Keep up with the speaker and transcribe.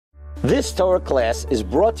This Torah class is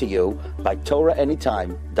brought to you by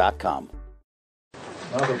TorahAnytime.com.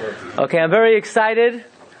 Okay, I'm very excited.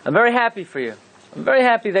 I'm very happy for you. I'm very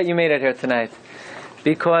happy that you made it here tonight,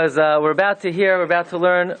 because we're about to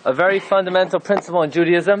learn a very fundamental principle in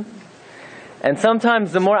Judaism. And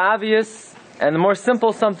sometimes the more obvious and the more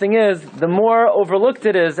simple something is, the more overlooked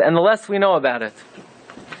it is and the less we know about it.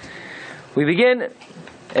 We begin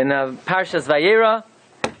in Parshas Vayeira,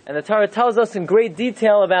 and the Torah tells us in great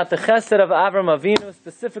detail about the chesed of Avram Avinu,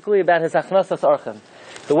 specifically about his achnasas orchim,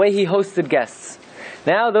 the way he hosted guests.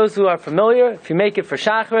 Now, those who are familiar, if you make it for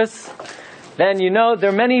Shachris, then you know there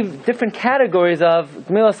are many different categorads of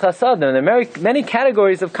gmilas chasadim. There are many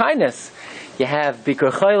categories of kindness. You have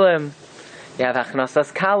bikur cholim, you have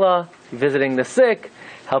achnasas kala, visiting the sick,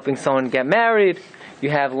 helping someone get married. You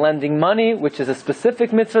have lending money, which is a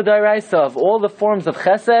specific mitzvah d'oraisa of all the forms of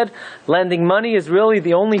chesed. Lending money is really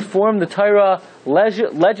the only form the Torah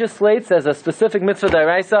legislates as a specific mitzvah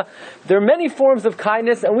d'oraisa. There are many forms of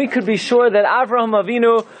kindness, and we could be sure that Avraham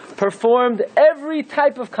Avinu performed every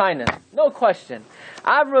type of kindness. No question.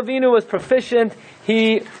 Avraham Avinu was proficient.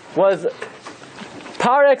 He was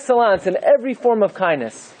par excellence in every form of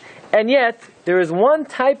kindness. And yet, there is one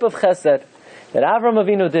type of chesed that Avraham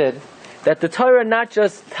Avinu did, that the Torah not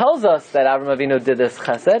just tells us that Avram Avinu did this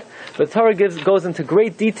chesed, but the Torah goes into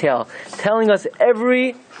great detail, telling us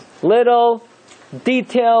every little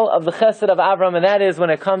detail of the chesed of Avram, and that is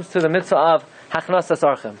when it comes to the mitzvah of hachnasas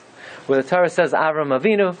orchim, where the Torah says Avram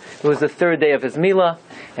Avinu, it was the third day of his milah,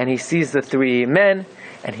 and he sees the three men,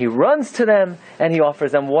 and he runs to them, and he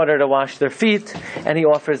offers them water to wash their feet, and he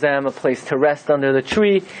offers them a place to rest under the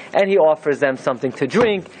tree, and he offers them something to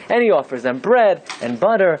drink, and he offers them bread, and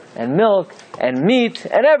butter, and milk, and meat,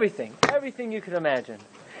 and everything you could imagine.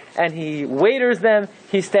 And he waiters them,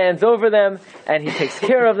 he stands over them, and he takes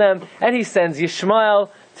care of them, and he sends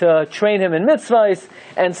Yishmael to train him in mitzvahs,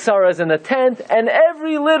 and Sarah's in the tent, and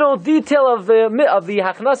every little detail of the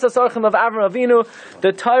hachnasas orchim of Avram Avinu,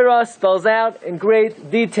 the Torah spells out in great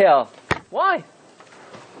detail. Why?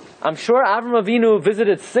 I'm sure Avram Avinu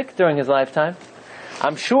visited sick during his lifetime.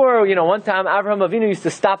 I'm sure, one time Avram Avinu used to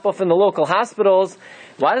stop off in the local hospitals.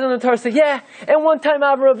 Why doesn't the Torah say, and one time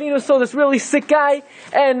Avram Avinu saw this really sick guy,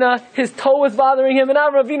 and his toe was bothering him, and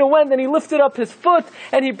Avram Avinu went, and he lifted up his foot,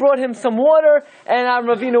 and he brought him some water, and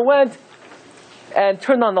Avram Avinu went and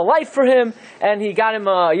turned on the light for him, and he got him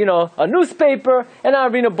a newspaper, and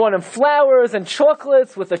Avram Avinu bought him flowers and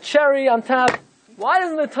chocolates with a cherry on top. Why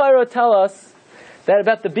doesn't the Torah tell us that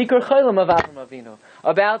about the bikur cholim of Avram Avinu,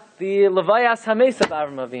 about the levayas hames of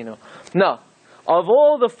Avram Avinu? No. Of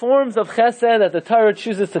all the forms of chesed that the Torah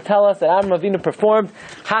chooses to tell us that Avram Avinu performed,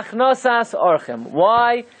 hachnasas orchim.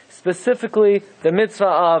 Why specifically the mitzvah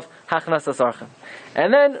of hachnasas orchim?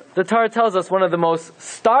 And then the Torah tells us one of the most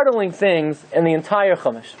startling things in the entire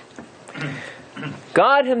Chumash.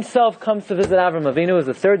 God Himself comes to visit Avram Avinu. It was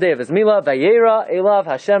the third day of his milah. Vayeira elav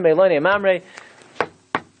Hashem be'elonei mamrei.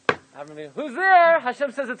 Avram Avinu, who's there?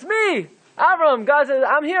 Hashem says, it's me, Avram. God says,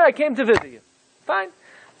 I'm here. I came to visit you. Fine.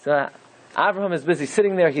 So Abraham is busy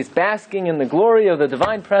sitting there. He's basking in the glory of the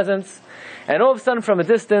divine presence. And all of a sudden, from a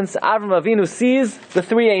distance, Avraham Avinu sees the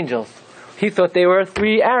three angels. He thought they were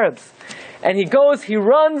three Arabs. And he goes, he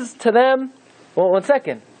runs to them. Well, one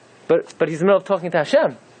second. But he's in the middle of talking to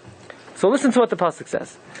Hashem. So listen to what the pasuk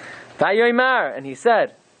says. Vayomer, and he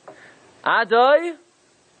said, Adoi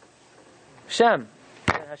Hashem.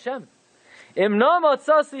 Hashem. If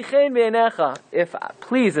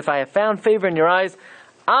I have found favor in your eyes,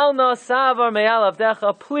 Al na savar me'al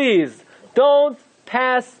avdecha, please don't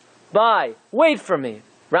pass by. Wait for me.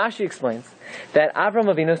 Rashi explains that Avram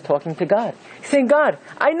Avinu is talking to God. He's saying, God,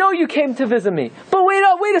 I know you came to visit me, but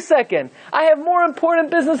wait a second. I have more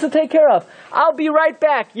important business to take care of. I'll be right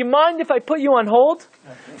back. You mind if I put you on hold?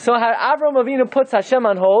 So Avram Avinu puts Hashem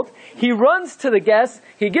on hold. He runs to the guests.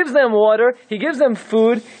 He gives them water. He gives them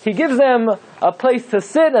food. He gives them a place to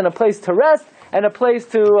sit and a place to rest and a place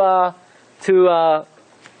to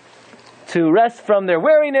rest from their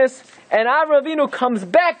weariness. And Avram Avinu comes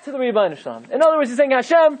back to the Rebbeinu Shalom. In other words, he's saying,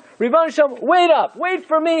 Hashem, Rebbeinu Shalom, wait up, wait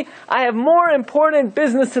for me. I have more important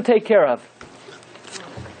business to take care of.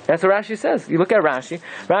 That's what Rashi says. You look at Rashi.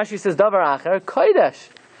 Rashi says, Davar Acher, Kodesh.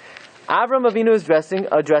 Avram Avinu is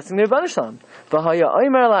addressing the Rebbeinu Shalom. V'haya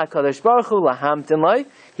omer la'kadosh baruch hu lahamtin lai.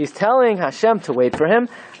 He's telling Hashem to wait for him.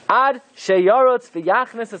 Ad sheyarotz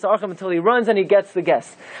v'yachnes es archim, until he runs and he gets the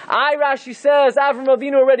guests. Rashi says Avram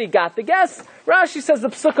Avinu already got the guests. Rashi says the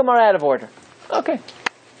psukim are out of order. Okay,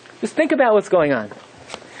 just think about what's going on.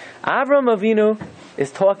 Avram Avinu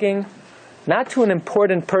is talking not to an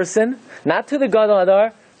important person, not to the Gadol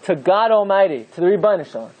Hadar, to God Almighty, to the Rebbeinu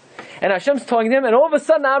Shalom. and Hashem's talking to him, and all of a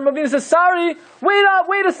sudden Avram Avinu says, sorry,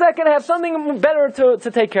 wait a second, I have something better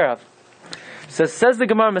to take care of. So says the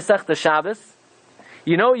Gemara Masechta Shabbos,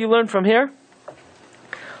 you know what you learn from here?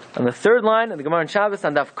 On the third line of the Gemara in Shabbos,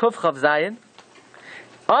 on Daf Kuf Chav Zayin,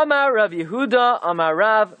 Amar Rav Yehuda, Amar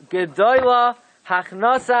Rav, Gedoyla,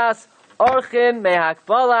 Hachnasas, Orchin,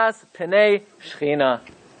 Mehakbalas, Penei, Shechina.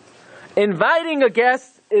 Inviting a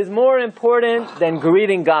guest is more important than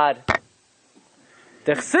greeting God.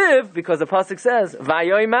 Dechsiv, because the pasuk says,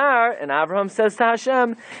 Vayeira, and Abraham says to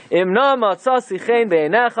Hashem, Imna matzah sichein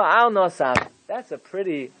beinecha al nosav. That's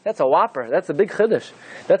a whopper. That's a big chiddush.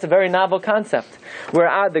 That's a very novel concept.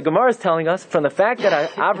 Where the Gemara is telling us, from the fact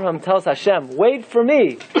that Abraham tells Hashem, wait for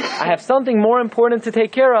me, I have something more important to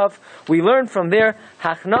take care of, we learn from there,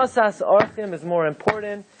 Hachnasas Orchim is more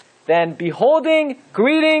important than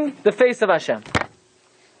greeting the face of Hashem.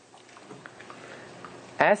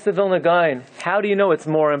 Ask the Vilna Gaon, how do you know it's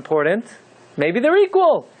more important? Maybe they're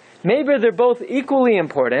equal. Maybe they're both equally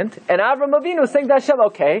important. And Avram Avinu is saying to Hashem,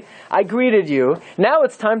 okay, I greeted you. Now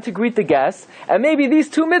it's time to greet the guests. And maybe these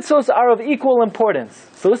two mitzvos are of equal importance.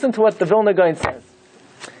 So listen to what the Vilna Gaon says.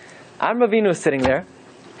 Avram Avinu is sitting there.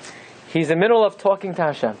 He's in the middle of talking to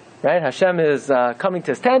Hashem. Right? Hashem is coming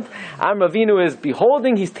to his tent. Avram Avinu is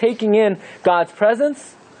beholding. He's taking in God's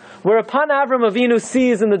presence. Whereupon Avram Avinu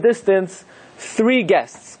sees in the distance 3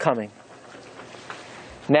 guests coming.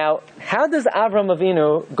 Now, how does Avram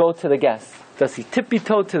Avinu go to the guests? Does he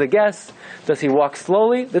tippy-toe to the guests? Does he walk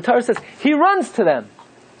slowly? The Torah says he runs to them.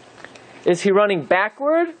 Is he running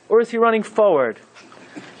backward or is he running forward?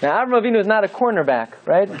 Now, Avram Avinu is not a cornerback,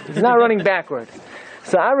 right? He's not running backward.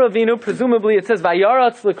 So Avram Avinu, presumably it says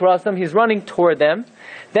Vayaratz likrasam, he's running toward them.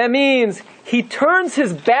 That means he turns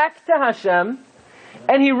his back to Hashem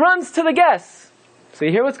and he runs to the guests. So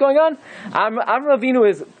you hear what's going on? Avram Avinu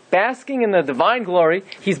is basking in the divine glory.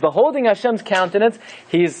 He's beholding Hashem's countenance.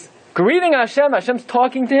 He's greeting Hashem. Hashem's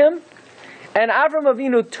talking to him. And Avram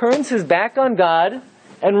Avinu turns his back on God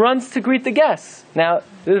and runs to greet the guests. Now,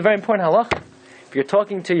 this is a very important halacha. If you're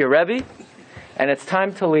talking to your Rebbe and it's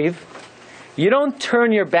time to leave, you don't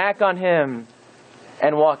turn your back on him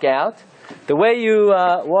and walk out. The way you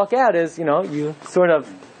walk out is, you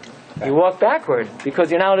walk backward because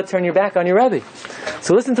you're not allowed to turn your back on your Rebbe.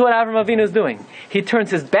 So listen to what Avram Avinu is doing. He turns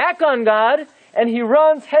his back on God and he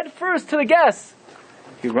runs head first to the guests.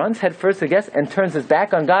 He runs head first to the guests and turns his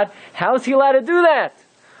back on God. How is he allowed to do that?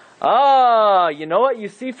 You know what you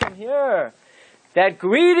see from here? That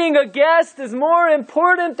greeting a guest is more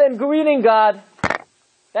important than greeting God.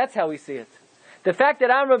 That's how we see it. The fact that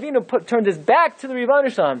Avram Avinu turned his back to the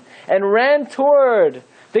Rebbeinu Shalom and ran toward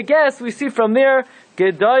the guests, we see from there,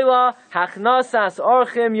 Gedoyla, Hachnasas,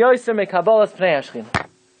 Orchim, Yoser, Mekabalas, Pnei Hashchina.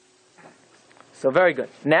 So very good.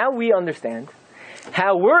 Now we understand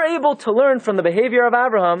how we're able to learn from the behavior of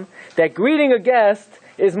Abraham that greeting a guest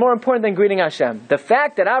is more important than greeting Hashem. The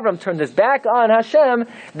fact that Abraham turned his back on Hashem,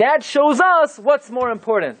 that shows us what's more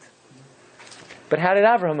important. But how did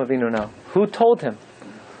Abraham Avinu know? Who told him?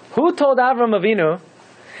 Who told Abraham Avinu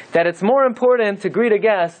that it's more important to greet a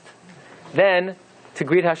guest than to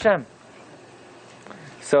greet Hashem?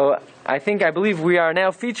 So I believe we are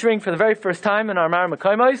now featuring for the very first time in our Mar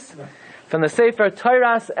Mekayimos from the Sefer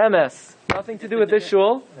Torah's Emes. Nothing to do with this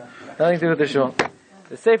shul. Nothing to do with this shul.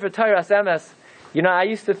 The Sefer Torah's Emes. I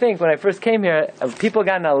used to think when I first came here, people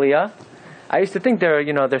got an aliyah. I used to think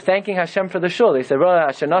they're thanking Hashem for the shul. They said,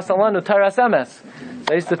 Hashem nasalanu Torah's Emes.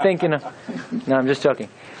 So I used to think, no, I'm just joking.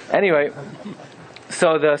 Anyway,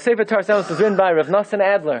 so the Sefer Torah's Emes was written by Rav Nosson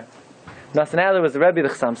Adler. Nosson Adler was the Rebbe of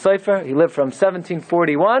the Chassam Sofer. He lived from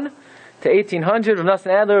 1741 to 1800. Rav Nosson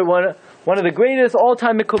Adler, one of the greatest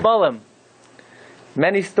all-time Mikubalim.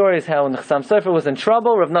 Many stories how when the Chassam Sofer was in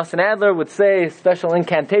trouble, Rav Nosson Adler would say a special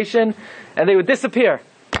incantation, and they would disappear.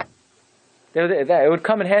 It would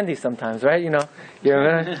come in handy sometimes, right?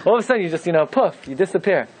 All of a sudden you just, poof, you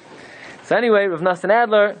disappear. So anyway, Rav Nosson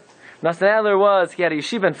Adler he had a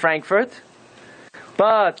yeshiva in Frankfurt,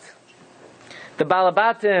 but the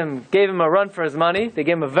Balabatim gave him a run for his money. They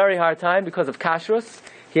gave him a very hard time because of kashrus.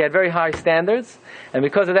 He had very high standards, and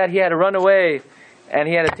because of that he had to run away, and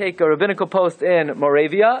he had to take a rabbinical post in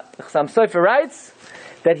Moravia. The Chassam Sofer writes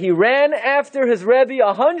that he ran after his Rebbe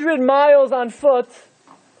 100 miles on foot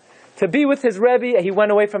to be with his Rebbe. He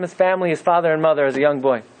went away from his family, his father and mother, as a young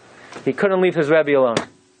boy. He couldn't leave his Rebbe alone.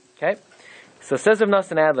 Okay? So says Rav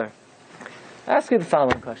Nosson Adler, I ask you the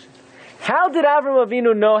following question. How did Avram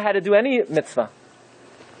Avinu know how to do any mitzvah?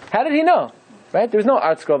 How did he know? Right? There was no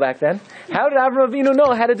art scroll back then. How did Avram Avinu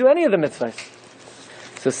know how to do any of the mitzvahs?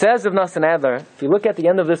 So says Rav Nosson Adler, if you look at the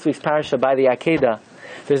end of this week's Parsha by the Akedah,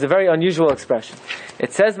 there's a very unusual expression.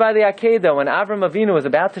 It says by the Akedah, when Avram Avinu was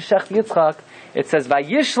about to shecht Yitzchak, it says,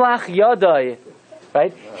 Vayishlach yadai,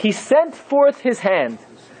 right? He sent forth his hand.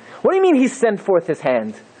 What do you mean he sent forth his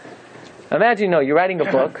hand? Imagine, you're writing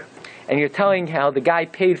a book, and you're telling how the guy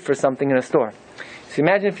paid for something in a store. So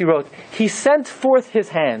imagine if you wrote, he sent forth his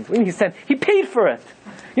hand. What do you mean he paid for it.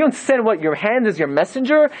 You don't send your hand is your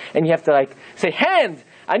messenger, and you have to say, hand,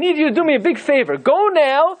 I need you to do me a big favor. Go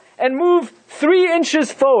now and move 3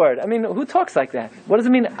 inches forward. I mean, who talks like that? What does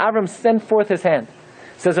it mean, Avram sent forth his hand?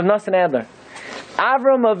 Says of Nosson Adler.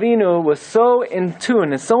 Avram Avinu was so in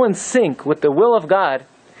tune and so in sync with the will of God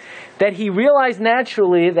that he realized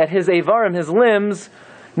naturally that his Avarim, his limbs,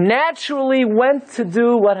 naturally went to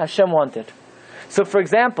do what Hashem wanted. So for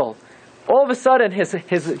example, all of a sudden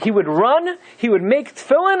he would run, he would make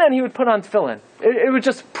tefillin, and he would put on tefillin. It was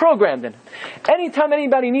just programmed in. Anytime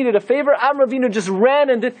anybody needed a favor, Avram Avinu just ran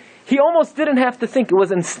and did. He almost didn't have to think. It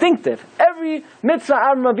was instinctive. Every mitzvah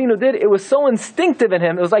Avram Avinu did, it was so instinctive in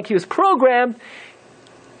him. It was like he was programmed.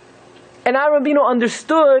 And Avram Avinu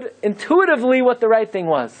understood intuitively what the right thing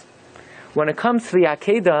was. When it comes to the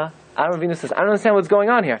Akedah, Avram Avinu says, I don't understand what's going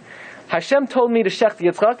on here. Hashem told me to shecht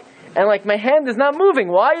Yitzchak, and my hand is not moving.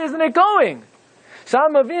 Why isn't it going? So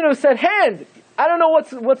Avram Avinu said, hand, I don't know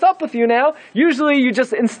what's up with you now. Usually you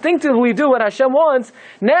just instinctively do what Hashem wants.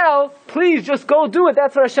 Now, please just go do it.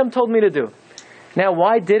 That's what Hashem told me to do. Now,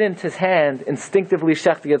 why didn't his hand instinctively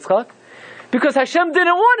shecht Yitzchak? Because Hashem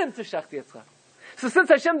didn't want him to shecht Yitzchak. So since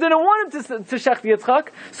Hashem didn't want him to shecht Yitzchak,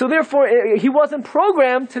 so therefore he wasn't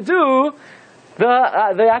programmed to do the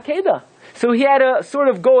Akedah. So he had to sort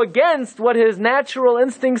of go against what his natural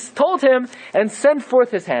instincts told him and send forth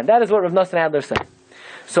his hand. That is what Rav Nosson Adler said.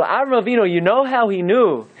 So Avram Avinu, you know how he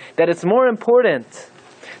knew that it's more important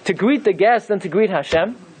to greet the guest than to greet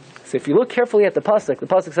Hashem? So if you look carefully at the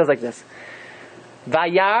pasuk says like this.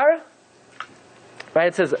 Vayar, right,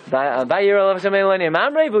 it says, Vayeira love Hashem Eloheinu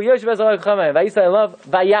Mamrei, v'yosh v'ezalach chamei, v'yisai love,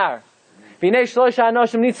 Vayar. V'nei shlosha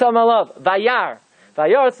anoshim nitzal malav, Vayar.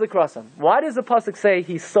 Vayar it's the crossum. Why does the pasuk say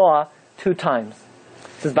he saw 2 times?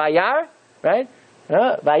 It says Vayar, right?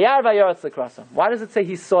 Vayar, Vayar it's the crossum. Why does it say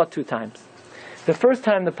he saw 2 times? The first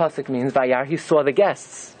time the pasuk means Vayar, he saw the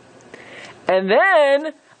guests. And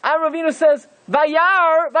then Avram Avinu says,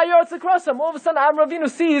 Vayar, Vayar it's the crossum. All of a sudden Avram Avinu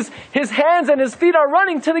sees his hands and his feet are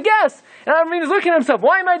running to the guests. And Avram Avinu is looking at himself,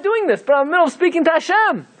 why am I doing this? But I'm in the middle of speaking to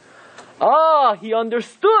Hashem. He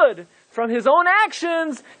understood from his own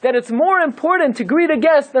actions that it's more important to greet a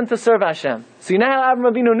guest than to serve Hashem. So you know how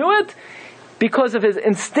Avram Avinu knew it? Because of his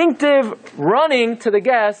instinctive running to the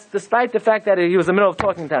guest, despite the fact that he was in the middle of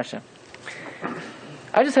talking to Hashem.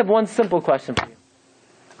 I just have one simple question for you.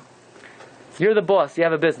 You're the boss, you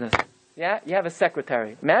have a business. Yeah? You have a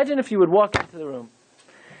secretary. Imagine if you would walk into the room,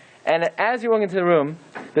 and as you're walking into the room,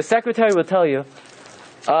 the secretary would tell you,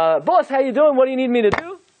 boss, how you doing? What do you need me to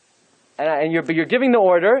do? And you're giving the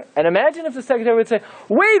order, and imagine if the secretary would say,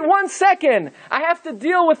 wait 1 second, I have to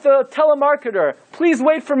deal with the telemarketer. Please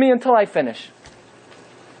wait for me until I finish.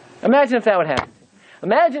 Imagine if that would happen.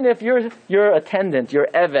 Imagine if your attendant, your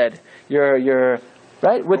eved, your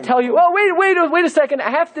right, would tell you, oh, wait a second, I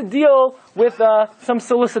have to deal with some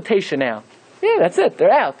solicitation now. Yeah, that's it,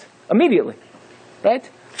 they're out immediately. Right?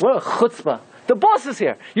 What a chutzpah. The boss is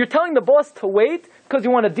here. You're telling the boss to wait because you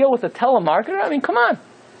want to deal with a telemarketer? I mean, come on.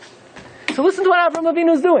 So listen to what Avram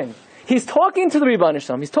Avinu is doing. He's talking to the Rebbeinu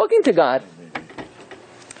Shalom. He's talking to God.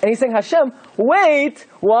 And he's saying, Hashem, wait.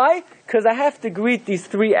 Why? Because I have to greet these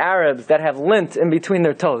 3 Arabs that have lint in between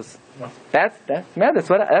their toes. That's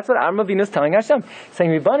what Avram Avinu is telling Hashem. He's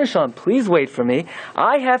saying, Rebbeinu Shalom, please wait for me.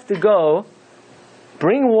 I have to go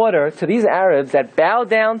bring water to these Arabs that bow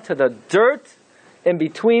down to the dirt in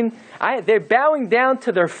between. They're bowing down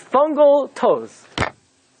to their fungal toes.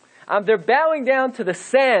 They're bowing down to the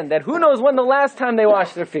sand that who knows when the last time they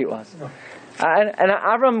washed their feet was. And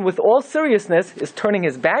Avram, with all seriousness, is turning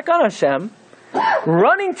his back on Hashem,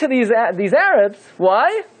 running to these Arabs.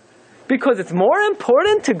 Why? Because it's more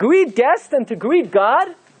important to greet guests than to greet God?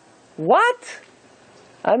 What?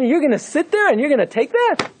 I mean, you're going to sit there and you're going to take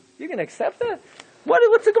that? You're going to accept that?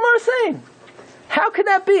 What's the Gemara saying? How could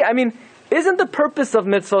that be? I mean, isn't the purpose of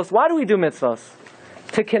mitzvos, why do we do mitzvos?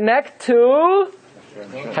 To connect to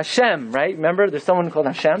Hashem, right? Remember, there's someone called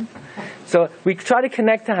Hashem. So we try to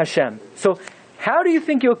connect to Hashem. So how do you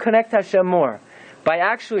think you'll connect to Hashem more? By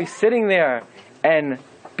actually sitting there and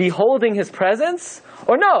beholding His presence?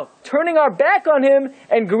 Or no, turning our back on Him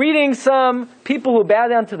and greeting some people who bow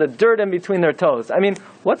down to the dirt in between their toes? I mean,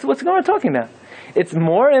 what's going on talking about? It's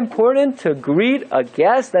more important to greet a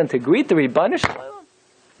guest than to greet the Rebbeinu Shalom?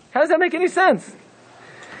 How does that make any sense?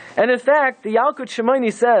 And in fact, the Yalkut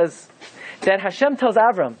Shimoni says that Hashem tells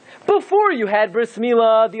Avram, before you had bris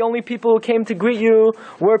milah, the only people who came to greet you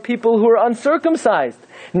were people who were uncircumcised.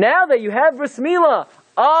 Now that you have bris milah,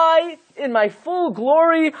 I, in my full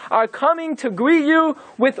glory, are coming to greet you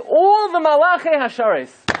with all the malachei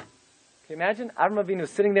hasharis. Can you imagine? Avram Avinu is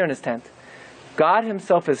sitting there in his tent. God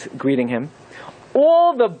himself is greeting him.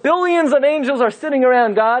 All the billions of angels are sitting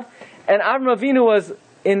around God. And Avram Avinu was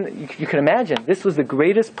in, you can imagine, this was the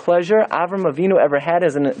greatest pleasure Avram Avinu ever had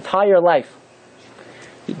as an entire life.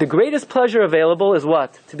 The greatest pleasure available is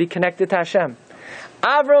what? To be connected to Hashem.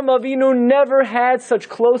 Avram Avinu never had such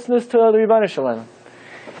closeness to the Ribono Shel Olam.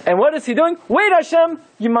 And what is he doing? Wait, Hashem,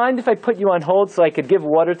 you mind if I put you on hold so I could give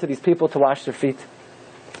water to these people to wash their feet?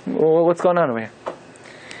 What's going on over here?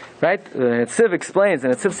 Right? Tziv explains,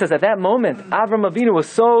 and Tziv says at that moment, Avram Avinu was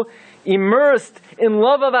so immersed in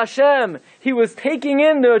love of Hashem. He was taking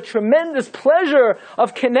in the tremendous pleasure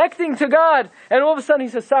of connecting to God. And all of a sudden he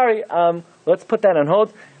says, sorry, let's put that on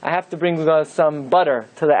hold. I have to bring some butter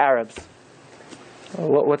to the Arabs.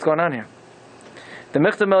 What's going on here? The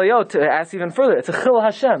Michtav Meliyot asks even further, it's a Chil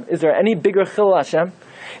Hashem. Is there any bigger Chil Hashem?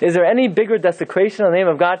 Is there any bigger desecration of the name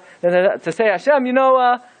of God than to say, Hashem,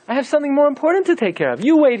 I have something more important to take care of.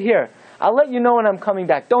 You wait here. I'll let you know when I'm coming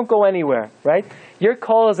back. Don't go anywhere, right? Your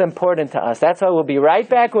call is important to us. That's why we'll be right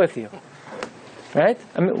back with you. Right?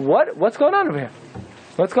 I mean, what's going on over here?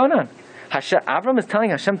 What's going on? Avram is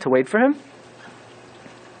telling Hashem to wait for him?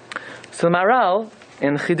 So Maral,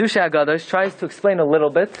 in Chidushei HaGadosh, tries to explain a little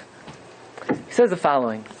bit. He says the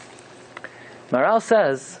following. Maral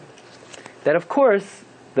says that, of course,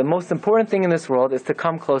 the most important thing in this world is to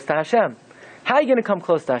come close to Hashem. How are you going to come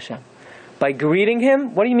close to Hashem? By greeting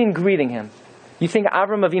Him? What do you mean greeting Him? You think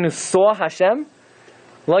Avram Avinu saw Hashem?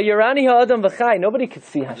 Lo yarani ha'adam v'chai. Nobody could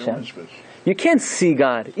see Hashem. You can't see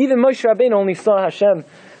God. Even Moshe Rabbeinu only saw Hashem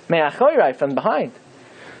me'achorai, from behind.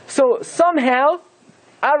 So somehow,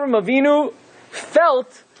 Avram Avinu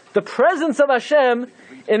felt the presence of Hashem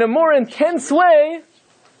in a more intense way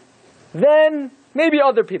than maybe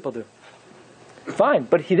other people do. Fine,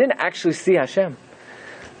 but he didn't actually see Hashem.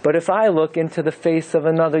 But if I look into the face of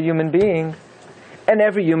another human being, and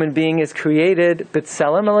every human being is created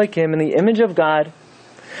b'tselem Elokim, in the image of God,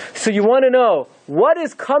 so you want to know, what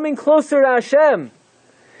is coming closer to Hashem?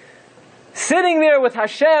 Sitting there with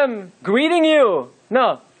Hashem greeting you?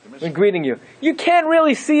 No, we're greeting you. You can't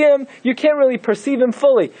really see Him, you can't really perceive Him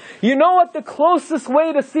fully. You know what the closest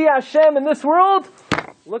way to see Hashem in this world?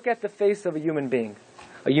 Look at the face of a human being.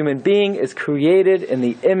 A human being is created in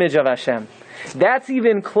the image of Hashem. That's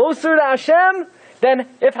even closer to Hashem than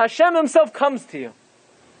if Hashem Himself comes to you.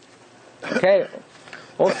 Okay?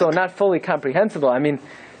 Also, not fully comprehensible. I mean,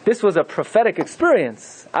 this was a prophetic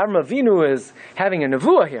experience. Avram Avinu is having a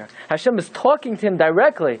nevuah here. Hashem is talking to him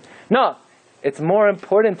directly. No, it's more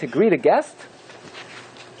important to greet a guest.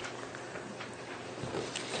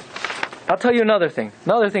 I'll tell you another thing.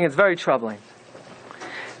 Another thing that's very troubling.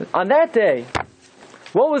 On that day,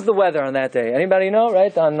 what was the weather on that day? Anybody know,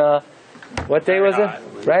 right? On what day was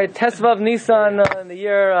it? Right? Tesvav Nisan in the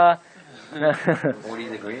year... 40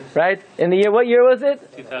 degrees. Right? In the year, what year was it?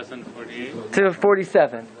 2048. To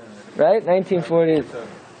 47. Right? 1940.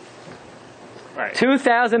 Right.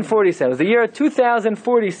 2047. It was the year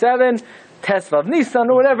 2047, Tesvav Nisan,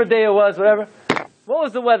 or whatever day it was, whatever. What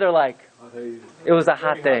was the weather like? It was a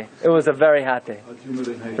hot day. It was a very hot day.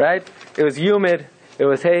 Right? It was humid. It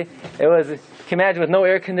was hay. It was, can you imagine, with no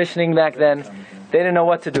air conditioning back then, they didn't know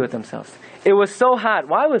what to do with themselves. It was so hot.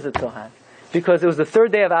 Why was it so hot? Because it was the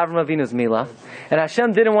third day of Avram Avinu's Milah, and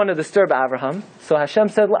Hashem didn't want to disturb Avraham, so Hashem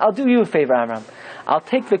said, I'll do you a favor, Avram. I'll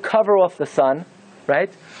take the cover off the sun,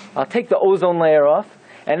 right? I'll take the ozone layer off,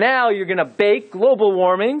 and now you're going to bake global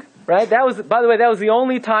warming, right? That was, by the way, that was the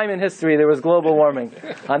only time in history there was global warming,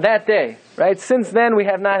 on that day, right? Since then, we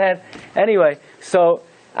have not had, anyway, so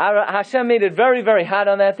Hashem made it very, very hot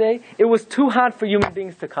on that day. It was too hot for human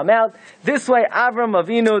beings to come out. This way, Avram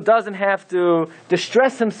Avinu doesn't have to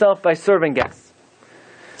distress himself by serving guests.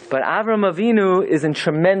 But Avram Avinu is in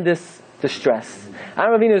tremendous distress.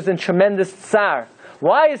 Avram Avinu is in tremendous tsar.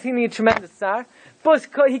 Why is he in tremendous tsar? Because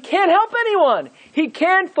he can't help anyone. He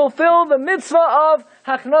can't fulfill the mitzvah of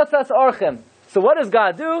hachnatzas orchim. So what does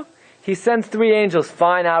God do? He sends 3 angels.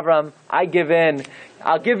 Fine, Avram, I give in.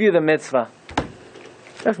 I'll give you the mitzvah.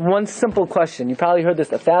 That's one simple question. You probably heard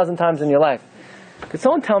this 1,000 times in your life. Could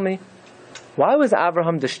someone tell me, why was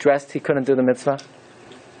Abraham distressed he couldn't do the mitzvah?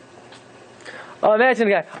 Oh, imagine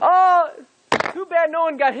a guy, too bad no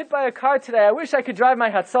one got hit by a car today. I wish I could drive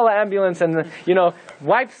my Hatzalah ambulance and,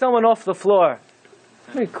 wipe someone off the floor.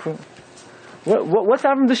 What's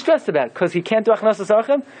Abraham distressed about? Because he can't do Achnasas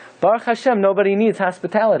Archim? Baruch Hashem, nobody needs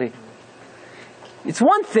hospitality. It's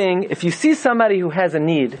one thing if you see somebody who has a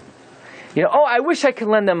need. Oh, I wish I could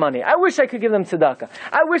lend them money. I wish I could give them tzedakah.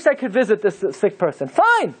 I wish I could visit this sick person.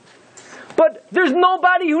 Fine. But there's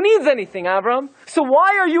nobody who needs anything, Avram. So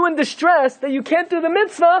why are you in distress that you can't do the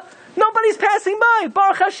mitzvah? Nobody's passing by.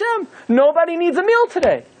 Baruch Hashem. Nobody needs a meal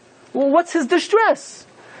today. Well, what's his distress?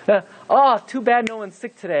 Too bad no one's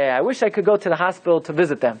sick today. I wish I could go to the hospital to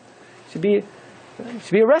visit them. Should be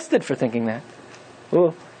arrested for thinking that.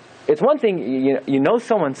 Well, it's one thing, you know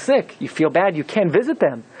someone's sick. You feel bad, you can't visit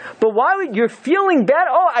them. But why would you're feeling bad?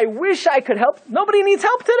 I wish I could help. Nobody needs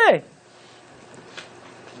help today.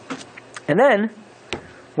 And then,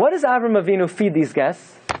 what does Avram Avinu feed these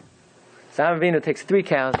guests? So Avram Avinu takes 3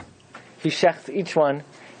 cows, he shechts each one,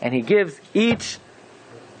 and he gives each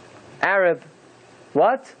Arab,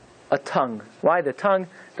 what? A tongue. Why the tongue?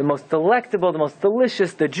 The most delectable, the most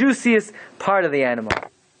delicious, the juiciest part of the animal.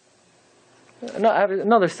 No, I have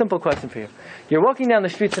another simple question for you. You're walking down the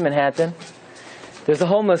streets of Manhattan, there's a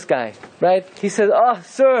homeless guy, right? He says,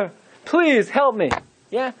 sir, please help me.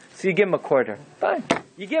 Yeah? So you give him a quarter. Fine.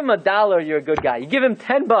 You give him $1, you're a good guy. You give him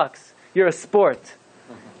 $10, you're a sport.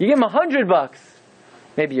 You give him $100,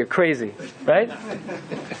 maybe you're crazy, right?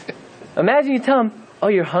 Imagine you tell him,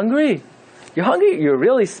 you're hungry? You're hungry? You're a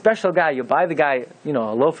really special guy. You buy the guy, a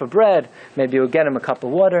loaf of bread. Maybe you'll get him a cup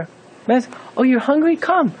of water. You're hungry?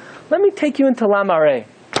 Come. Let me take you into La Mare. You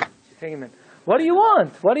take him in. What do you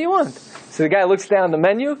want? What do you want? So the guy looks down the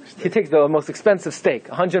menu. He takes the most expensive steak,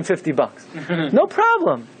 $150. No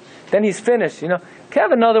problem. Then he's finished. Can I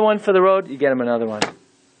have another one for the road? You get him another one.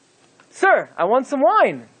 Sir, I want some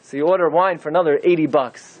wine. So you order wine for another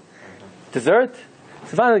 $80. Dessert?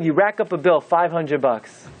 So finally you rack up a bill,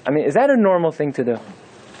 $500. Is that a normal thing to do?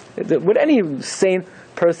 Would any sane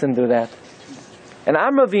person do that? And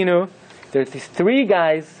Avram Avinu, there's these 3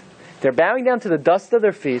 guys, they're bowing down to the dust of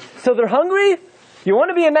their feet. So they're hungry? You want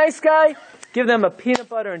to be a nice guy? Give them a peanut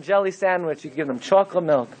butter and jelly sandwich. You give them chocolate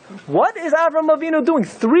milk. What is Avram Avinu doing?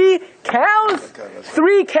 3 cows?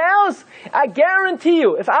 3 cows? I guarantee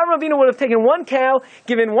you, if Avram Avinu would have taken 1 cow,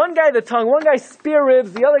 given one guy the tongue, one guy spear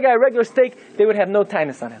ribs, the other guy regular steak, they would have no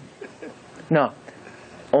tinus on him. No.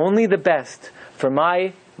 Only the best for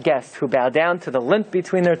my guests who bow down to the lint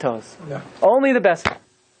between their toes. Yeah. Only the best.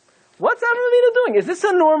 What's Avram Avinu doing? Is this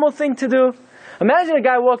a normal thing to do? Imagine a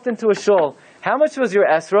guy walked into a shul. How much was your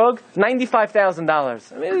esrog?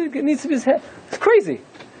 $95,000. It needs to be his head. It's crazy.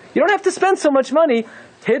 You don't have to spend so much money.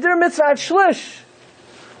 Hider mitzvah shlish.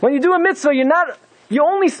 When you do a mitzvah, you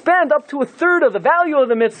only spend up to 1/3 of the value of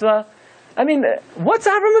the mitzvah. What's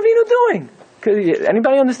Avram Avinu doing?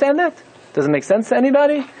 Anybody understand that? Does it make sense to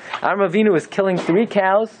anybody? Avram Avinu is killing 3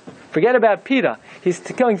 cows. Forget about pita. He's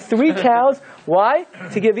killing 3 cows. Why?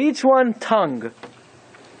 To give each one tongue.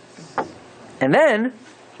 And then,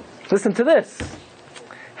 listen to this.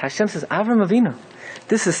 Hashem says, Avram Avinu,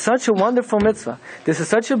 this is such a wonderful mitzvah. This is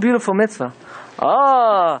such a beautiful mitzvah.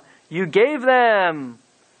 You gave them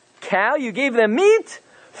cow, you gave them meat.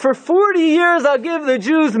 For 40 years I'll give the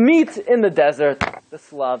Jews meat in the desert. The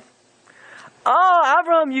Slav.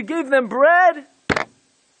 Avram, you gave them bread.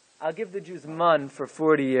 I'll give the Jews man for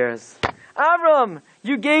 40 years. Avram,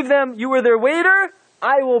 you were their waiter.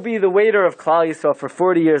 I will be the waiter of Klal Yisrael for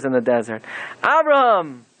 40 years in the desert.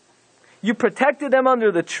 Avram, you protected them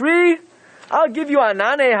under the tree. I'll give you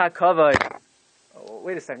anane hakavod.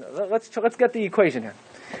 Wait a second. Let's get the equation here.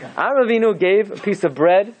 Avram Avinu gave a piece of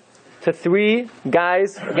bread to 3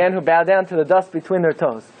 guys, again, who bow down to the dust between their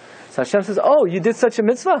toes. So Hashem says, you did such a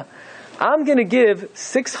mitzvah. I'm going to give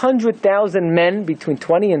 600,000 men between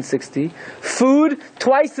 20 and 60 food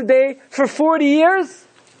twice a day for 40 years?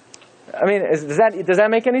 Does that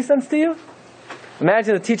make any sense to you?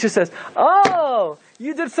 Imagine the teacher says,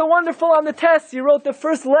 you did so wonderful on the test. You wrote the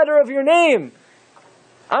first letter of your name.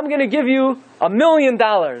 I'm going to give you $1 million.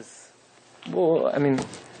 Well,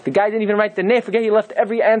 the guy didn't even write the name. Forget he left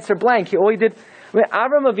every answer blank. Avram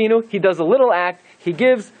Avinu, he does a little act. He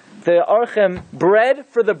gives the Archem bread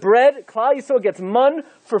for the bread. Klal Yisrael gets mun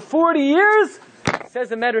for 40 years. Says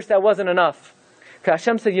the Medrash that wasn't enough.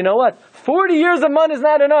 Hashem said, you know what? 40 years of mun is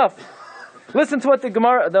not enough. Listen to what the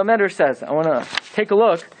Medrash says. I want to take a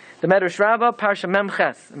look. The Medrash Rabbah, Parsha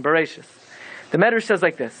Memches in Bereshis. The Medrash says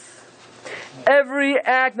like this. Every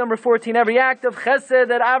act, number 14, every act of chesed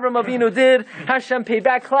that Avram Avinu did, Hashem paid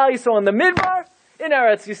back Klal Yisrael in the Midbar, in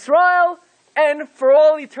Eretz Yisrael, and for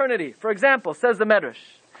all eternity. For example, says the Medrash,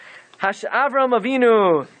 Avram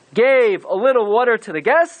Avinu gave a little water to the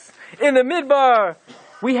guests. In the Midbar,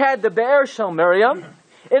 we had the Be'er Shel Miriam.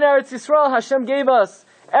 In Eretz Yisrael, Hashem gave us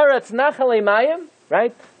Eretz Nachalei Mayim,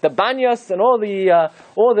 right? The banyas and all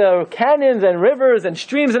the canyons and rivers and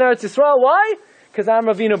streams in Eretz Yisrael. Why? Because Avram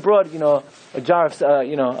Avinu brought, a jar of,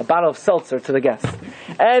 a bottle of seltzer to the guests.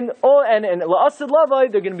 And La'asid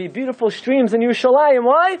Lavai, they're going to be beautiful streams in Yerushalayim.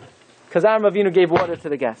 Why? Because Avram Avinu gave water to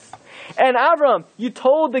the guests. And Avram, you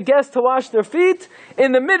told the guests to wash their feet.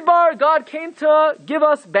 In the Midbar, God came to give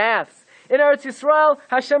us baths. In Eretz Yisrael,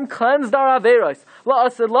 Hashem cleansed our Aveiros.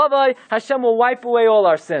 La'asid Lavai, Hashem will wipe away all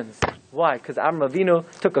our sins. Why? Because Avram Avinu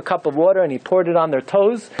took a cup of water and he poured it on their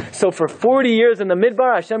toes. So for 40 years in the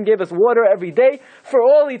Midbar, Hashem gave us water every day. For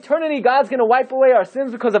all eternity, God's going to wipe away our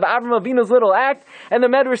sins because of Avram Avinu's little act. And the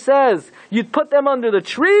Medrash says, you'd put them under the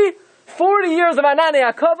tree, 40 years of Ananei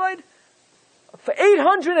HaKavod, for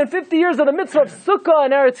 850 years of the mitzvah of Sukkah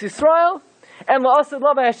in Eretz Yisrael, and La'asid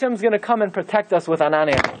Lavai, Hashem's going to come and protect us with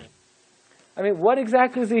Ananei HaKavod. I mean, what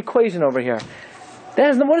exactly is the equation over here? What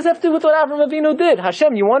does that have to do with what Avram Avinu did?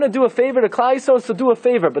 Hashem, you want to do a favor to Klal Yisrael, so do a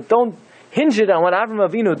favor, but don't hinge it on what Avram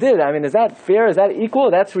Avinu did. I mean, is that fair? Is that equal?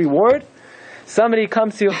 That's reward? Somebody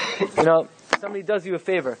comes to you, somebody does you a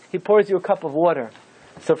favor. He pours you a cup of water.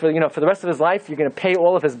 So for the rest of his life, you're going to pay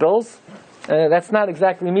all of his bills? That's not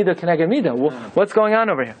exactly midah keneged midah. What's going on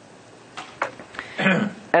over here?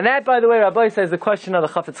 And that, by the way, Rabbi says the question of the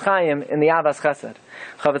Chafetz Chaim in the Avas Chesed.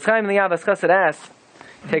 Chafetz Chaim in the Avas Chesed asks,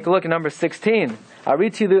 take a look at number 16. I'll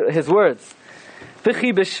read to you his words.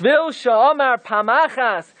 V'chi b'shvil sha'amar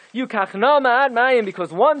pamachas yukachna ma'ad mayim,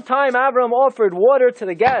 because one time Avram offered water to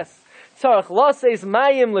the guests. Tzarech laseis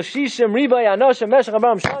mayim l'shishim ribay anoshim meshach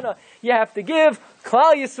abaram shana. You have to give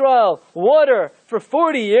Klal Yisrael water for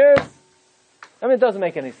 40 years. I mean, it doesn't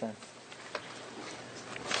make any sense.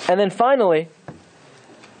 And then finally,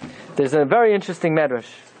 there's a very interesting medrash.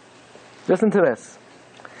 Listen to this.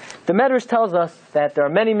 The Medrash tells us that there are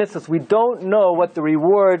many mitzvahs. We don't know what the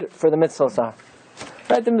reward for the mitzvahs are.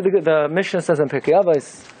 Right? The Mishnah says in Pirkei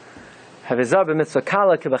Avos, "Havizar b'mitzvah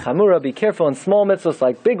kala k'b'chamura." Be careful in small mitzvahs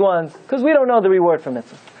like big ones, because we don't know the reward for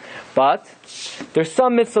mitzvahs. But there's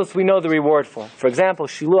some mitzvahs we know the reward for. For example,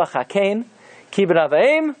 shiluach hakein, kibbud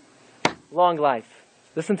avayim, long life.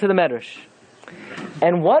 Listen to the Medrash.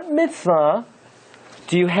 And what mitzvah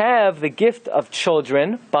do you have the gift of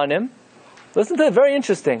children, banim? Listen to it, very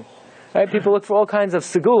interesting. Right? People look for all kinds of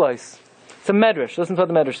segulos. It's a medrash. Listen to what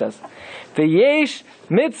the medrash says. V'yesh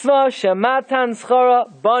mitzvah shematan schara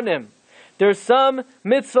banim. There's some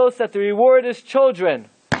mitzvahs that the reward is children.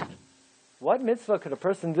 What mitzvah could a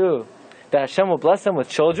person do that Hashem will bless them with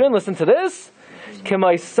children? Listen to this.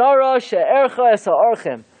 K'may Sarah she'ercha es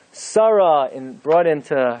ha'orchim. Sarah brought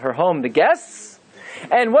into her home the guests.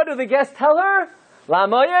 And what do the guests tell her?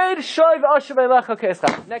 Next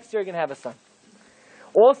year you're going to have a son.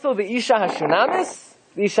 Also the Isha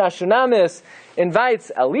Hashunamis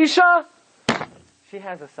invites Elisha. She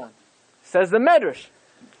has a son. Says the Medrash,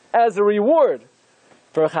 as a reward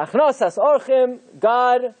for Chachnosas Orchim,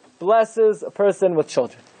 God blesses a person with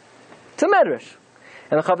children. It's a Medrash.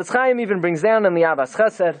 And the Chafetz Chaim even brings down in the Avas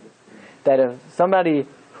Chesed that if somebody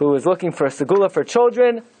who is looking for a segula for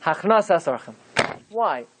children, Chachnosas Orchim.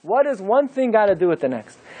 Why? What does one thing got to do with the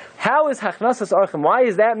next? How is Hachnasas Archim? Why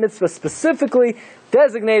is that mitzvah specifically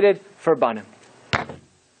designated for Banim?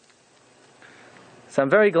 So I'm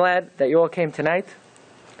very glad that you all came tonight,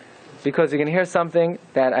 because you're going to hear something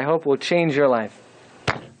that I hope will change your life.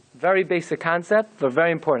 Very basic concept, but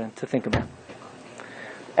very important to think about.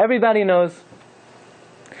 Everybody knows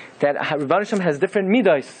that Rebbeinu Hashem has different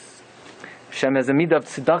midos. Hashem has a midah of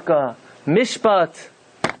tzedakah, mishpat.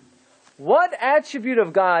 What attribute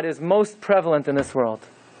of God is most prevalent in this world?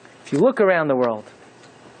 If you look around the world,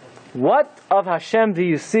 what of Hashem do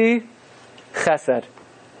you see? Chesed.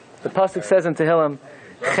 The pasuk says in Tehillim,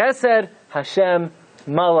 Chesed Hashem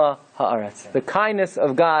mala haaretz. The kindness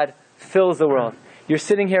of God fills the world. You're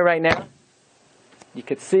sitting here right now. You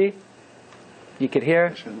could see, you could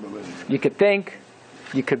hear, you could think,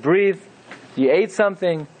 you could breathe, you ate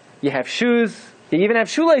something, you have shoes, you even have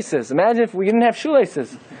shoelaces. Imagine if we didn't have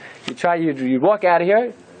shoelaces. You'd walk out of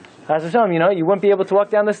here, you wouldn't be able to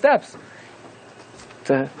walk down the steps.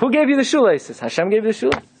 So who gave you the shoelaces? Hashem gave you the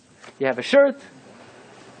shoelaces. You have a shirt.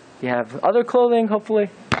 You have other clothing,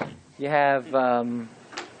 hopefully. You have,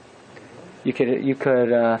 you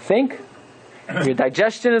could think. Your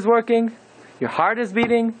digestion is working. Your heart is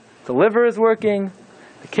beating. The liver is working.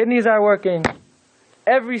 The kidneys are working.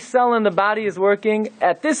 Every cell in the body is working.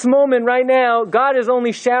 At this moment right now, God is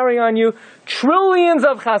only showering on you trillions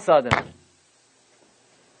of chasadim.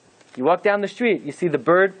 You walk down the street, you see the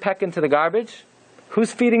bird peck into the garbage.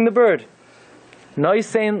 Who's feeding the bird?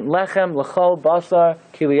 Noisein lechem l'chol basar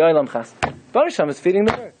ki li'olam chas. Baruch Hashem is feeding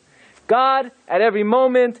the bird. God, at every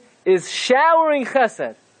moment, is showering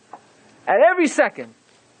chesed. At every second.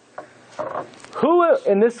 Who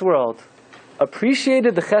in this world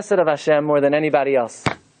appreciated the chesed of Hashem more than anybody else?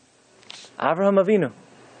 Avraham Avinu.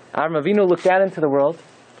 Avraham Avinu looked out into the world.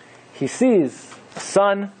 He sees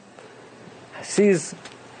sun, he sees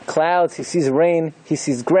clouds, he sees rain, he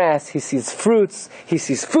sees grass, he sees fruits, he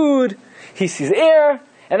sees food, he sees air.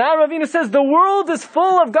 And Avraham Avinu says, the world is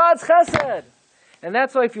full of God's chesed. And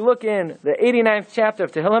that's why if you look in the 89th chapter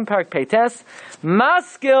of Tehillim, Parak Peites,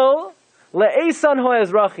 Maskil le'esan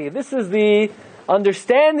ho'ezrachi. This is the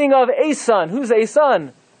understanding of Esan. Who's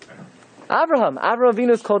Esan? Avraham. Avraham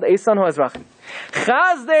Avinu is called Esan ho'ezrachi.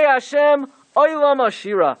 Chazdei Hashem oilam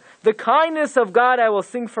ashira. The kindness of God I will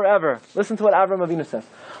sing forever. Listen to what Avraham Avinu says.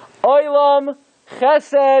 Oilam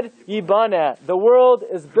chesed yibaneh. The world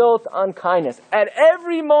is built on kindness. At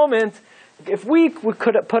every moment, if we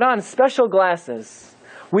could put on special glasses,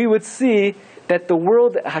 we would see that the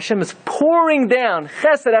world, Hashem is pouring down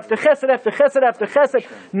chesed after chesed after chesed after chesed,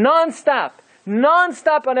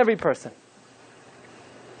 non-stop on every person.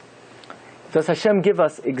 Does Hashem give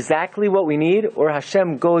us exactly what we need, or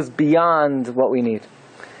Hashem goes beyond what we need?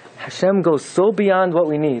 Hashem goes so beyond what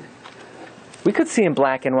we need. We could see in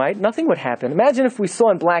black and white, nothing would happen. Imagine if we saw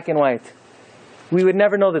in black and white. We would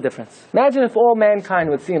never know the difference. Imagine if all mankind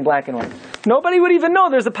would see in black and white. Nobody would even know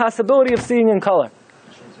there's a possibility of seeing in color.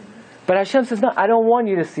 But Hashem says, no, I don't want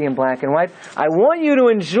you to see in black and white. I want you to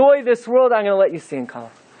enjoy this world. I'm going to let you see in color.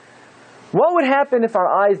 What would happen if our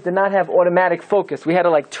eyes did not have automatic focus? We had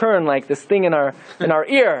to turn this thing in our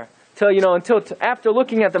ear until after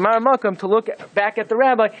looking at the Maramakum to look back at the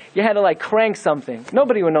rabbi, you had to crank something.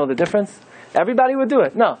 Nobody would know the difference. Everybody would do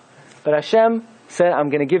it. No. But Hashem said, I'm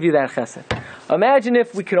going to give you that chesed. Imagine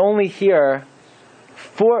if we could only hear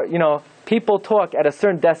people talk at a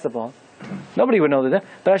certain decibel. Nobody would know that.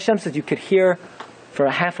 But Hashem says you could hear for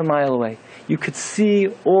a half a mile away. You could see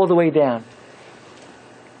all the way down.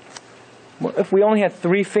 Well, if we only had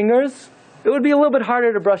 3 fingers, it would be a little bit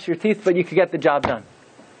harder to brush your teeth, but you could get the job done.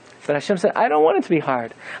 But Hashem said, I don't want it to be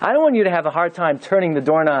hard. I don't want you to have a hard time turning the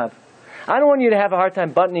doorknob. I don't want you to have a hard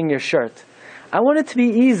time buttoning your shirt. I want it to be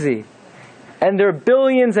easy. And there are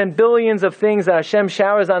billions and billions of things that Hashem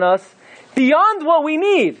showers on us beyond what we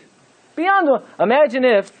need. Imagine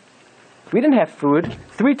if we didn't have food.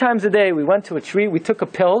 3 times a day we went to a tree, we took a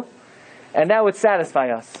pill, and that would satisfy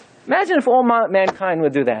us. Imagine if all mankind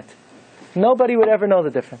would do that. Nobody would ever know the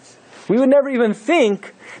difference. We would never even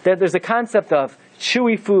think that there's a concept of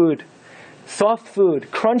chewy food, soft food,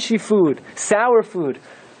 crunchy food, sour food,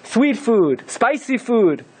 sweet food, spicy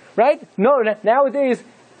food, right? No, nowadays,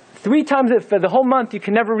 3 times for the whole month, you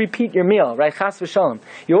can never repeat your meal, right? Chas v'shalom.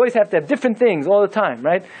 You always have to have different things all the time,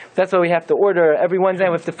 right? That's why we have to order every Wednesday.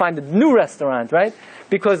 We have to find a new restaurant, right?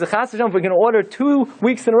 Because the chas v'shalom, if we're going to order 2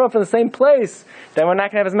 weeks in a row from the same place, then we're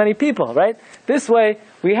not going to have as many people, right? This way,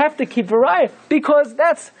 we have to keep variety, because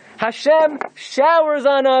that's Hashem showers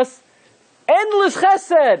on us endless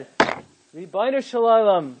chesed. Ribono shel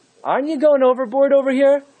olam. Aren't you going overboard over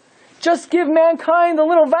here? Just give mankind a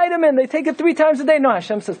little vitamin. They take it 3 times a day. No,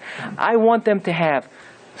 Hashem says, I want them to have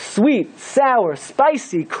sweet, sour,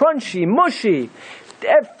 spicy, crunchy, mushy,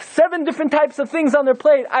 7 different types of things on their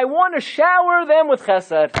plate. I want to shower them with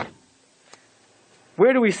chesed.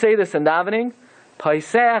 Where do we say this in davening?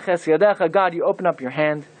 Paiseach es yadecha. God, you open up your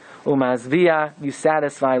hand. Umazvia, you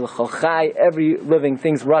satisfy l'cholchai, every living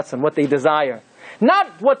thing's ratzon, what they desire.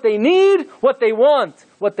 Not what they need, what they want.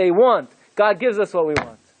 What they want. God gives us what we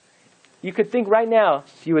want. You could think right now,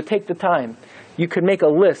 if you would take the time, you could make a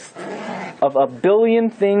list of 1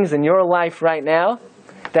 billion things in your life right now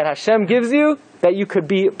that Hashem gives you that you could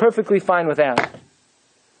be perfectly fine without.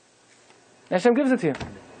 Hashem gives it to you.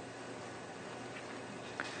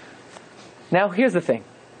 Now here's the thing.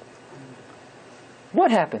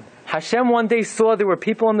 What happened? Hashem one day saw there were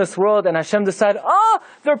people in this world, and Hashem decided,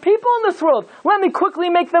 there are people in this world. Let me quickly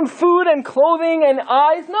make them food and clothing and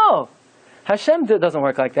eyes. No. Hashem doesn't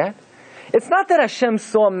work like that. It's not that Hashem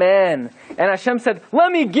saw man and Hashem said,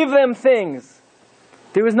 let me give them things.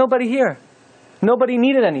 There was nobody here. Nobody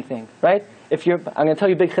needed anything, right? I'm going to tell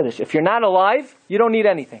you a big chiddush. If you're not alive, you don't need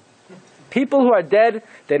anything. People who are dead,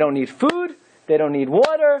 they don't need food, they don't need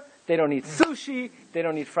water, they don't need sushi, they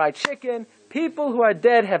don't need fried chicken. People who are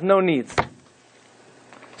dead have no needs.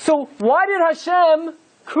 So why did Hashem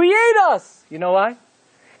create us? You know why?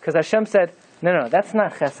 Because Hashem said, no, that's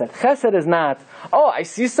not chesed. Chesed is not, I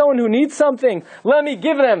see someone who needs something, let me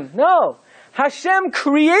give them. No. Hashem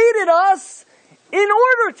created us in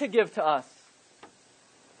order to give to us.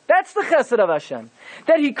 That's the chesed of Hashem.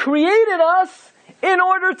 That He created us in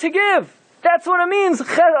order to give. That's what it means.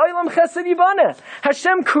 Olam chesed yibaneh.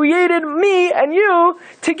 Hashem created me and you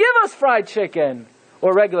to give us fried chicken,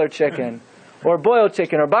 or regular chicken, or boiled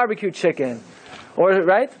chicken, or barbecue chicken, Or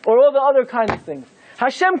all the other kinds of things.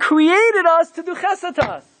 Hashem created us to do chesed to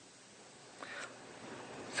us.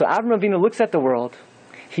 So Avram Avinu looks at the world.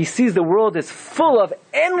 He sees the world is full of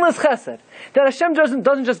endless chesed. That Hashem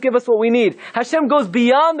doesn't just give us what we need. Hashem goes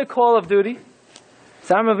beyond the call of duty.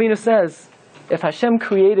 So Avram Avinu says, if Hashem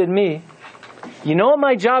created me, you know what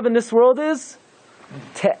my job in this world is?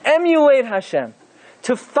 To emulate Hashem.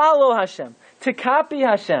 To follow Hashem. To copy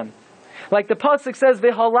Hashem. Like the Pasuk says,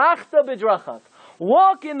 V'halachta b'drachav.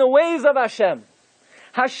 Walk in the ways of Hashem.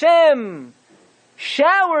 Hashem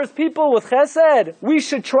showers people with chesed. We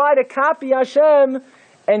should try to copy Hashem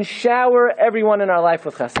and shower everyone in our life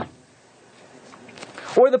with chesed.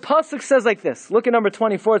 Or the pasuk says like this. Look at number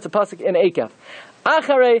 24. It's a pasuk in Ekev.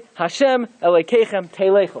 Acharei Hashem elekeichem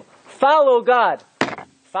telechu. Follow God.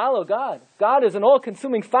 Follow God. God is an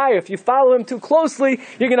all-consuming fire. If you follow Him too closely,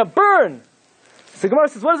 you're going to burn. So the Gemara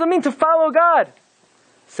says, what does it mean to follow God?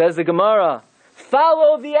 Says the Gemara,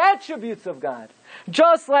 follow the attributes of God.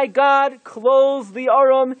 Just like God clothes the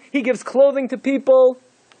Aram, He gives clothing to people.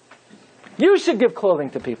 You should give clothing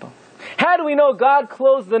to people. How do we know God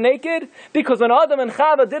clothes the naked? Because when Adam and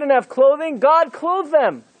Chava didn't have clothing, God clothed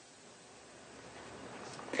them.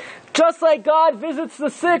 Just like God visits the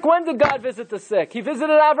sick. When did God visit the sick? He visited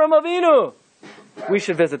Avram Avinu. We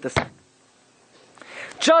should visit the sick.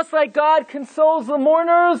 Just like God consoles the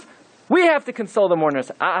mourners, we have to console the mourners.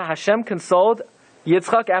 Hashem consoled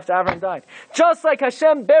Yitzchak after Avram died. Just like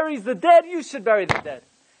Hashem buries the dead, you should bury the dead.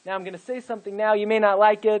 Now I'm going to say something now, you may not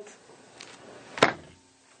like it,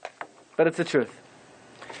 but it's the truth.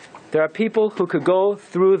 There are people who could go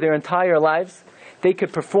through their entire lives, they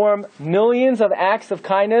could perform millions of acts of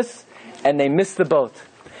kindness, and they miss the boat.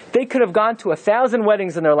 They could have gone to 1,000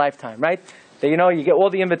 weddings in their lifetime, right? You get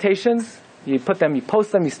all the invitations, you put them, you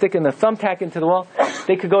post them, you stick in the thumbtack into the wall.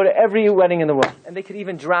 They could go to every wedding in the world. And they could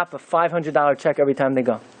even drop a $500 check every time they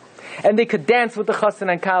go. And they could dance with the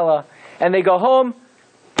chassan and kala. And they go home,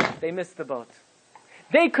 they miss the boat.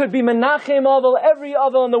 They could be menachem avel, every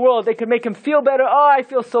avel in the world. They could make him feel better. Oh, I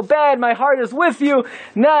feel so bad, my heart is with you.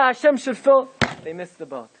 Nah, Hashem should feel. They miss the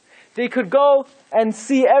boat. They could go and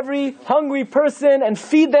see every hungry person and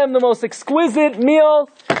feed them the most exquisite meal.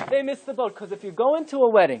 They miss the boat. Because if you go into a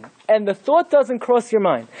wedding and the thought doesn't cross your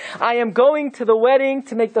mind, I am going to the wedding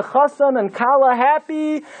to make the chassan and kala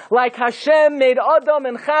happy, like Hashem made Adam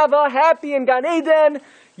and Chava happy in Gan Eden,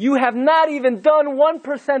 you have not even done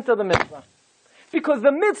 1% of the mitzvah. Because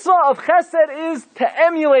the mitzvah of chesed is to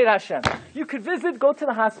emulate Hashem. You could go to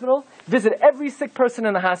the hospital, visit every sick person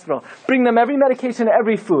in the hospital, bring them every medication and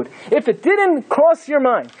every food. If it didn't cross your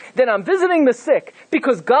mind, then I'm visiting the sick,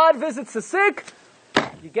 because God visits the sick,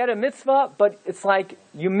 you get a mitzvah, but it's like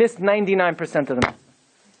you missed 99% of the mitzvah.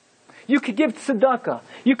 You could give tzedakah.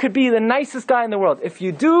 You could be the nicest guy in the world. If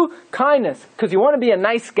you do kindness, because you want to be a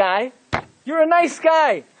nice guy, you're a nice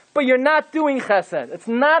guy, but you're not doing chesed. It's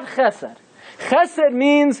not chesed. Chesed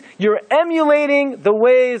means you're emulating the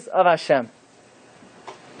ways of Hashem.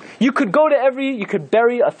 You could go to you could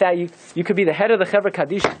bury you could be the head of the Chevra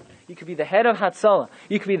Kaddish. You could be the head of Hatzalah.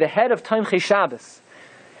 You could be the head of Tomchei Shabbos.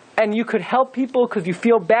 And you could help people because you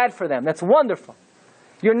feel bad for them. That's wonderful.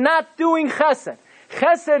 You're not doing chesed.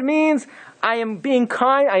 Chesed means I am being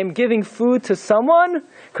kind, I am giving food to someone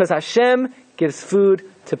because Hashem gives food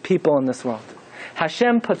to people in this world.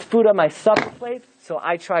 Hashem puts food on my supper plate, so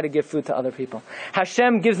I try to give food to other people.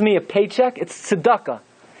 Hashem gives me a paycheck, it's tzedakah.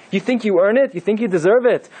 You think you earn it? You think you deserve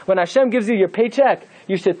it? When Hashem gives you your paycheck,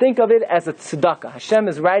 you should think of it as a tzedakah. Hashem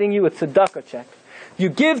is writing you a tzedakah check. You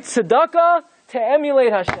give tzedakah to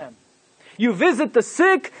emulate Hashem. You visit the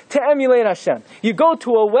sick to emulate Hashem. You go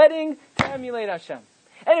to a wedding to emulate Hashem.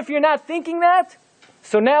 And if you're not thinking that,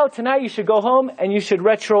 so now tonight you should go home and you should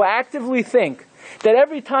retroactively think that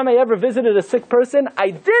every time I ever visited a sick person, I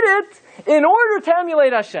did it in order to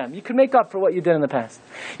emulate Hashem. You can make up for what you did in the past.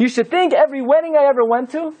 You should think every wedding I ever went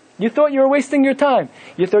to, you thought you were wasting your time.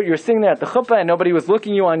 You thought you were sitting there at the chuppah and nobody was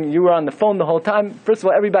looking you were on the phone the whole time. First of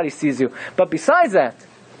all, everybody sees you. But besides that,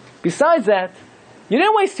 you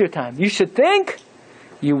didn't waste your time. You should think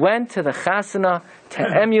you went to the chasana to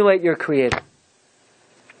emulate your Creator.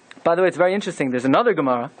 By the way, it's very interesting. There's another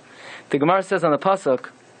Gemara. The Gemara says on the pasuk,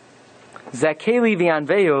 Zakeli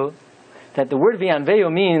v'anveyu, that the word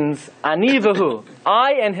v'anveyu means ani v'hu,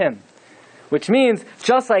 I and him. Which means,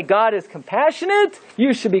 just like God is compassionate,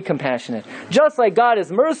 you should be compassionate. Just like God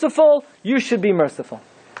is merciful, you should be merciful.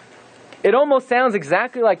 It almost sounds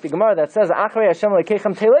exactly like the Gemara that says, Achrei Hashem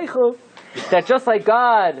lekeichem telechu, that just like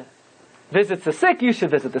God visits the sick, you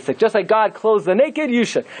should visit the sick. Just like God clothes the naked, you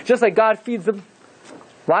should. Just like God feeds the...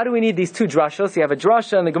 Why do we need these two drashos? You have a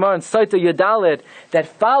drasha in the Gemara in Saita Yadalit that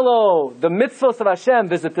follow the mitzvos of Hashem,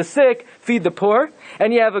 visit the sick, feed the poor.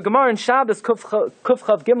 And you have a Gemara in Shabbos, Kuf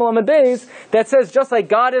Chav Gimel Amud Beis, that says just like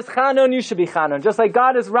God is Chanon, you should be Chanon. Just like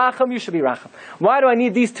God is Racham, you should be Racham. Why do I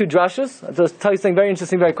need these two drashos? I'll just tell you something very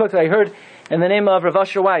interesting very quickly. I heard in the name of Rav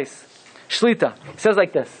Asher Weiss, Shlita. He says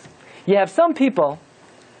like this. You have some people,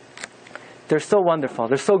 they're so wonderful,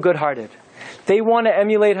 they're so good-hearted. They want to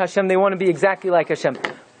emulate Hashem. They want to be exactly like Hashem.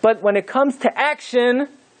 But when it comes to action,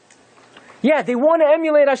 yeah, they want to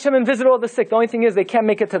emulate Hashem and visit all the sick. The only thing is they can't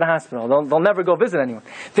make it to the hospital. They'll never go visit anyone.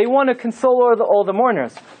 They want to console all the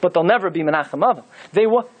mourners, but they'll never be Menachem Avim.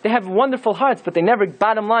 They have wonderful hearts, but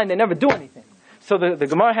bottom line, they never do anything. So the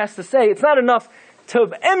Gemara has to say, it's not enough to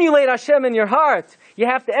emulate Hashem in your heart. You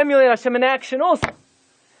have to emulate Hashem in action also.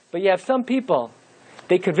 But you have some people,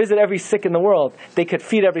 they could visit every sick in the world. They could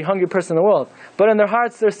feed every hungry person in the world. But in their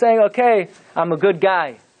hearts, they're saying, okay, I'm a good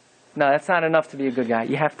guy. No, that's not enough to be a good guy.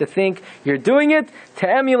 You have to think you're doing it to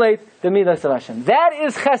emulate the midas of Hashem. That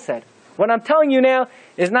is chesed. What I'm telling you now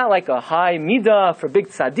is not like a high midah for big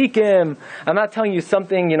tzaddikim. I'm not telling you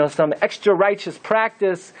something, some extra righteous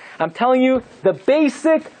practice. I'm telling you the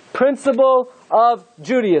basic principle of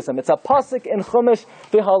Judaism. It's a pasuk in Chumash,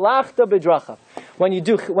 v'halachta b'drachav. When you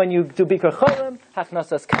do Bikur Cholim,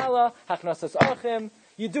 Hachnasas Kala, Hachnasas Achim,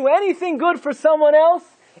 you do anything good for someone else,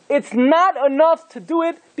 it's not enough to do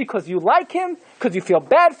it because you like him, because you feel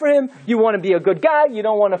bad for him, you want to be a good guy, you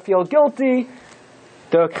don't want to feel guilty.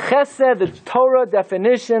 The chesed, the Torah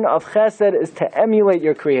definition of chesed is to emulate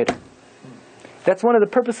your Creator. That's one of the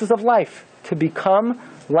purposes of life, to become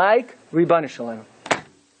like Ribbon Shalom.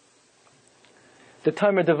 The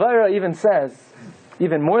Talmud of Vayeira even says,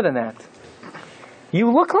 even more than that,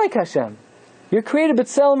 you look like Hashem. You're created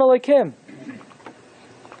b'tselem Elokim.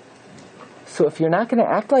 So if you're not going to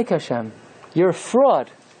act like Hashem, you're a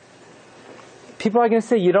fraud. People are going to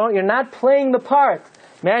say, you're not playing the part.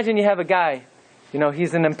 Imagine you have a guy,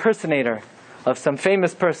 he's an impersonator of some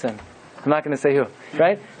famous person. I'm not going to say who,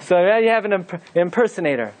 right? So you have an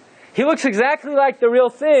impersonator. He looks exactly like the real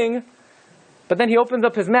thing, but then he opens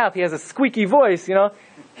up his mouth. He has a squeaky voice,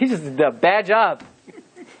 He just did a bad job.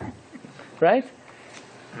 Right?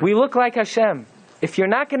 We look like Hashem. If you're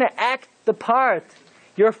not going to act the part,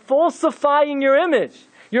 you're falsifying your image.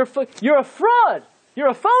 You're a fraud. You're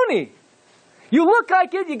a phony. You look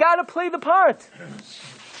like it, you got to play the part.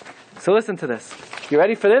 So listen to this. You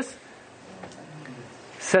ready for this?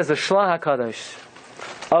 Says the Shlach HaKadosh.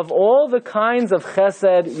 Of all the kinds of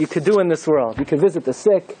chesed you could do in this world, you could visit the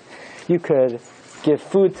sick, you could give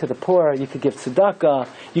food to the poor, you could give tzedakah,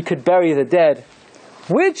 you could bury the dead.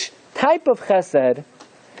 Which type of chesed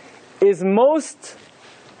is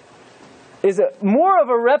more of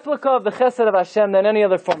a replica of the chesed of Hashem than any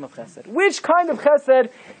other form of chesed? Which kind of chesed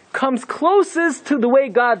comes closest to the way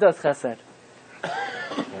God does chesed?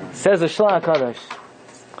 Says the Shlach HaKadosh.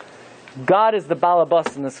 God is the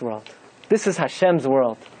balabas in this world. This is Hashem's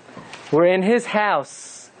world. We're in His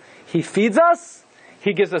house. He feeds us.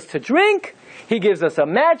 He gives us to drink. He gives us a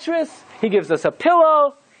mattress. He gives us a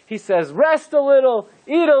pillow. He says, rest a little,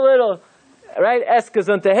 eat a little, right? Es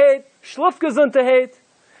gesundheit, schlaf gesundheit.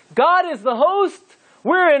 God is the host.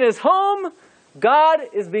 We're in His home. God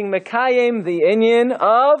is being mekayim the inyan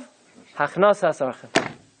of hachnasas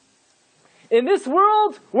archim. In this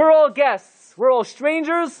world, we're all guests. We're all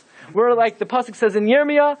strangers. We're like the pasuk says in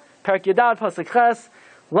Yirmiyah, Parak Yadad, pasuk Ches,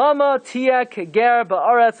 Lama tia keger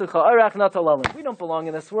ba'aretz u'cha'arach natalalim. We don't belong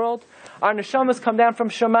in this world. Our neshamas come down from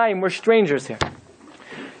Shemayim. We're strangers here.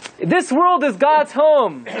 This world is God's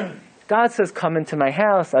home. God says, come into my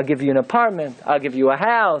house. I'll give you an apartment. I'll give you a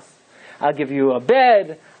house. I'll give you a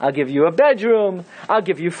bed. I'll give you a bedroom. I'll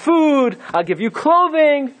give you food. I'll give you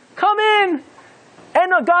clothing. Come in.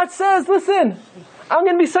 And God says, listen, I'm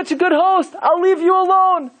going to be such a good host. I'll leave you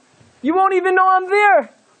alone. You won't even know I'm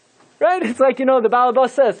there. Right? It's like, the Balabas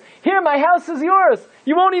says, here, my house is yours.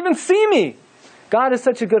 You won't even see me. God is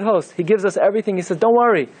such a good host. He gives us everything. He says, don't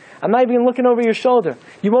worry. I'm not even looking over your shoulder.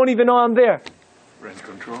 You won't even know I'm there. Rent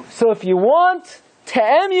control. So if you want to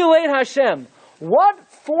emulate Hashem, what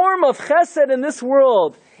form of chesed in this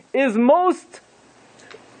world is most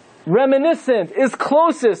reminiscent, is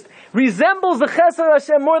closest, resembles the chesed of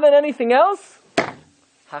Hashem more than anything else?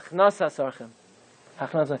 Hachnasas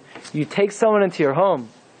archim. You take someone into your home.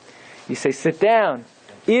 You say, sit down,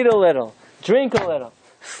 eat a little, drink a little,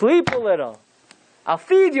 sleep a little. I'll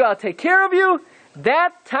feed you, I'll take care of you.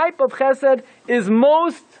 That type of chesed is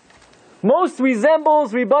most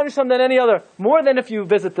resembles Ribbon Shalom than any other. More than if you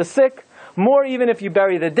visit the sick, more even if you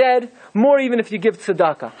bury the dead, more even if you give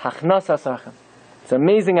tzedakah. Hachnasas archim. It's an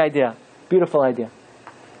amazing idea. Beautiful idea.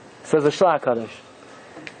 Says the Shla HaKadosh.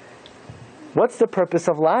 What's the purpose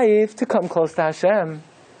of life? To come close to Hashem.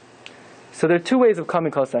 So there are two ways of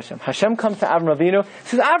coming close to Hashem. Hashem comes to Avram Avinu,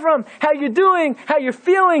 says, Avram, how you doing? How you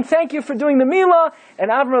feeling? Thank you for doing the Milah. And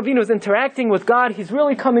Avram Avinu is interacting with God. He's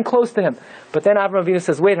really coming close to Him. But then Avram Avinu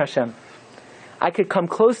says, wait, Hashem, I could come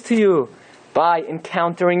close to you by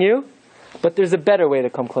encountering you, but there's a better way to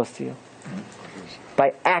come close to you.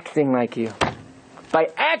 By acting like you. By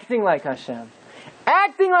acting like Hashem.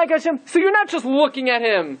 Acting like Hashem. So you're not just looking at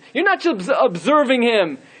Him. You're not just observing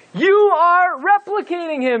Him. You are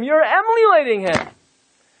replicating Him. You're emulating Him.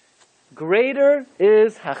 Greater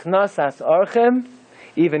is Hachnasas Orchem,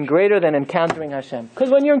 even greater than encountering Hashem. Because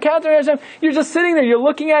when you're encountering Hashem, you're just sitting there, you're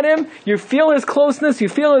looking at Him, you feel His closeness, you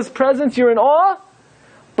feel His presence, you're in awe,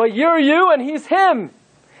 but you're you and He's Him.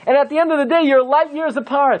 And at the end of the day, you're light years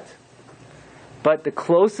apart. But the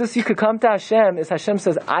closest you could come to Hashem is Hashem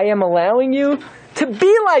says, I am allowing you to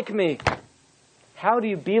be like me. How do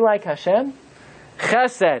you be like Hashem?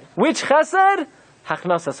 Chesed. Which chesed?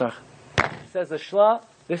 Hachnasas Orchem. Says the Shla,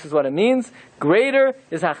 this is what it means. Greater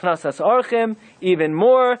is Hachnasas Orchem, even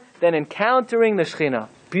more than encountering the Shekhinah.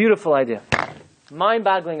 Beautiful idea.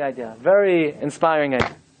 Mind-boggling idea. Very inspiring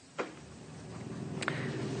idea.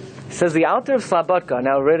 Says the author of Slabotka.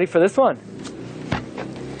 Now ready for this one?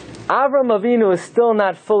 Avram Avinu is still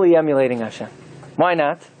not fully emulating Hashem. Why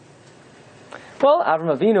not? Well,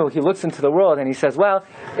 Avram Avinu, he looks into the world and he says, well,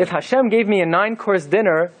 if Hashem gave me a 9-course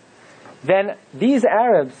dinner, then these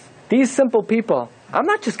Arabs, these simple people, I'm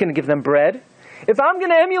not just going to give them bread. If I'm going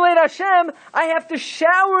to emulate Hashem, I have to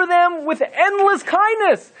shower them with endless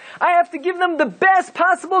kindness. I have to give them the best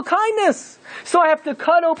possible kindness. So I have to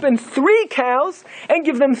cut open 3 cows and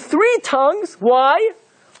give them 3 tongues. Why?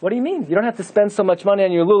 What do you mean? You don't have to spend so much money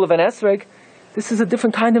on your lulav and esrog. This is a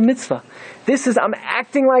different kind of mitzvah. This is, I'm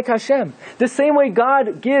acting like Hashem. The same way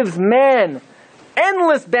God gives man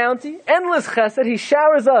endless bounty, endless chesed, He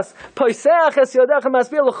showers us.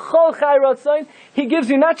 He gives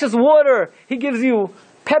you not just water, He gives you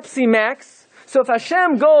Pepsi Max. So if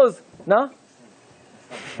Hashem goes, no?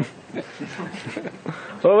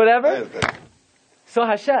 Or whatever. So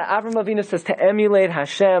Hashem, Avram Avinu says, to emulate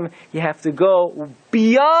Hashem, you have to go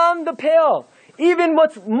beyond the pale. Even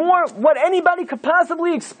what anybody could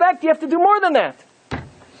possibly expect, you have to do more than that.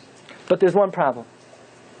 But there's one problem.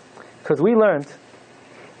 Because we learned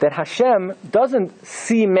that Hashem doesn't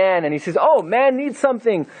see man and He says, oh, man needs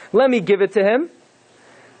something, let me give it to him.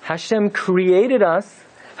 Hashem created us.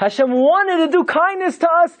 Hashem wanted to do kindness to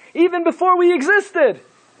us even before we existed.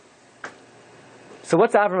 So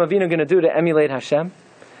what's Avram Avinu going to do to emulate Hashem?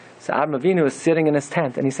 So Avram Avinu is sitting in his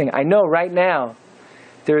tent and he's saying, I know right now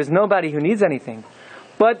there is nobody who needs anything.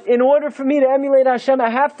 But in order for me to emulate Hashem, I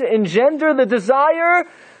have to engender the desire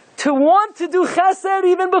to want to do chesed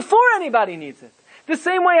even before anybody needs it. The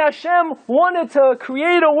same way Hashem wanted to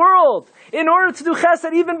create a world in order to do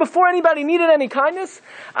chesed even before anybody needed any kindness.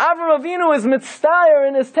 Avram Avinu is mitztayer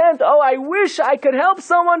in his tent. Oh, I wish I could help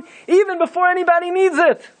someone even before anybody needs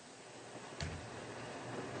it.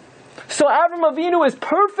 So Avram Avinu is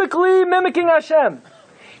perfectly mimicking Hashem.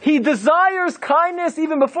 He desires kindness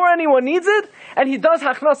even before anyone needs it, and he does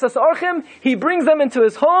hachnasas orchim. He brings them into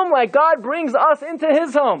his home like God brings us into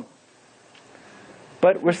his home.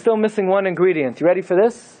 But we're still missing one ingredient. You ready for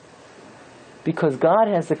this? Because God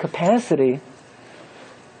has the capacity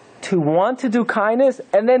to want to do kindness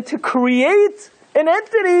and then to create an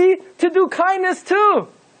entity to do kindness too.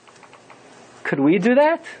 Could we do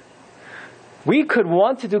that? We could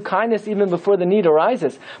want to do kindness even before the need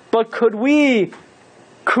arises. But could we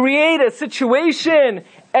create a situation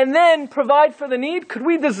and then provide for the need? Could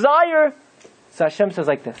we desire? So Hashem says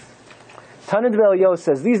like this. Tanid Ve'Elyo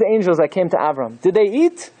says, these angels that came to Avram, did they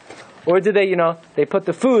eat? Or did they, they put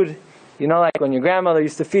the food, like when your grandmother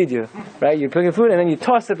used to feed you, right? You put your food and then you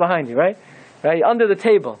toss it behind you, right? Right? Under the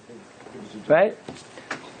table. Right?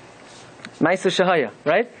 Maisa Shahaya,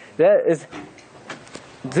 right?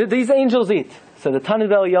 Did these angels eat? So the Tanid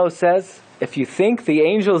Ve'Elyo says, if you think the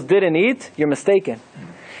angels didn't eat, you're mistaken.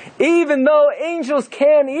 Even though angels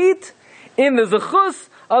can eat, in the zechus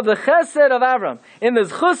of the chesed of Avram, in the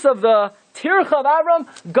zechus of the tircha of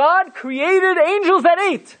Avram, God created angels that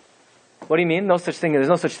ate. What do you mean? No such thing. There's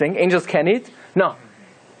no such thing. Angels can eat? No.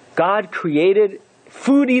 God created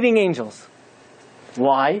food-eating angels.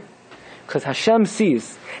 Why? Because Hashem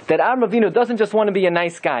sees that Avram Avinu doesn't just want to be a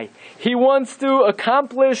nice guy. He wants to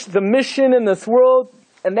accomplish the mission in this world,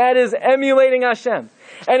 and that is emulating Hashem.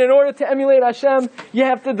 And in order to emulate Hashem, you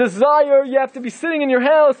have to desire, you have to be sitting in your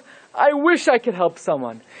house, I wish I could help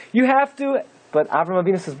someone. You have to, but Avram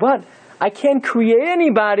Avinu says, but I can't create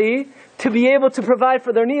anybody to be able to provide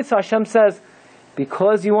for their needs. So Hashem says,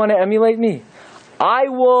 because you want to emulate me, I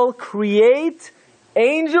will create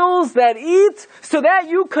angels that eat so that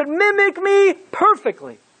you could mimic me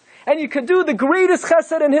perfectly. And you could do the greatest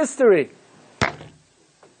chesed in history.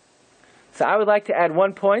 So I would like to add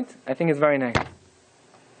one point. I think it's very nice.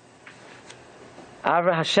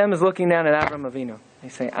 Hashem is looking down at Avraham Avinu.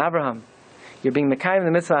 He's saying, Abraham, you're being mekayim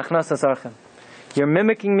the mitzvah achnasas archem. You're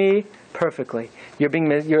mimicking me perfectly.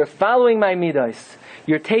 You're following my midos.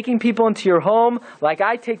 You're taking people into your home like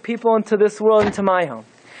I take people into this world, into my home.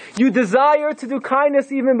 You desire to do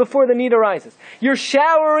kindness even before the need arises. You're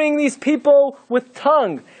showering these people with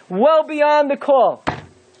tongue well beyond the call.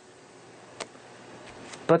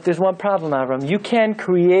 But there's one problem, Avram. You can't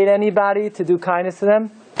create anybody to do kindness to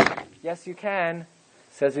them. Yes, you can,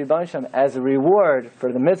 says Rebbe Shem, as a reward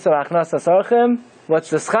for the mitzvah achnasas archem. What's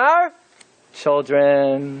the schar?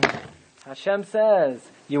 Children. Hashem says,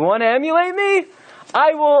 you want to emulate me?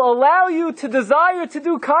 I will allow you to desire to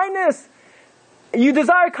do kindness. You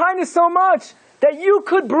desire kindness so much that you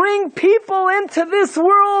could bring people into this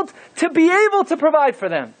world to be able to provide for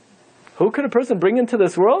them. Who could a person bring into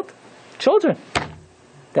this world? Children.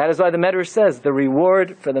 That is why the Medrash says the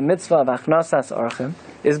reward for the mitzvah of achnasas archem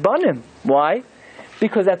is banim. Why?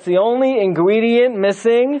 Because that's the only ingredient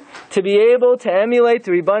missing to be able to emulate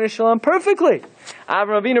the Ribbon Shalom perfectly.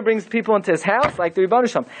 Avraham Avinu brings people into his house like the Ribbon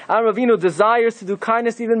Shalom. Avraham Avinu desires to do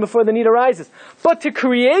kindness even before the need arises. But to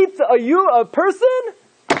create a person,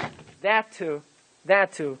 that too,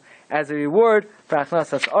 as a reward for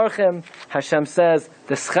achnasas archem, Hashem says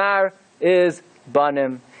the schar is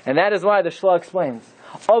banim. And that is why the Shloh explains.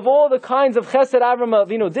 Of all the kinds of chesed Avraham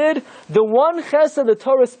Avinu did, the one chesed the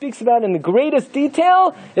Torah speaks about in the greatest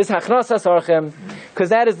detail is achnasas archem, because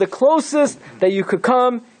that is the closest that you could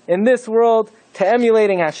come in this world to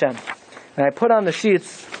emulating Hashem. And I put on the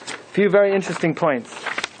sheets a few very interesting points.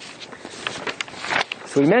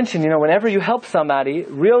 So we mentioned, whenever you help somebody,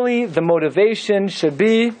 really the motivation should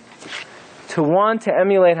be to want to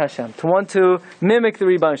emulate Hashem, to want to mimic the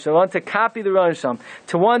Ribbon Shalom, to want to copy the Ribbon Shalom,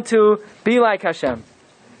 to want to be like Hashem.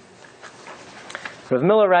 Rav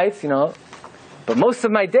Miller writes, but most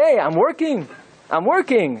of my day I'm working.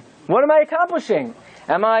 What am I accomplishing?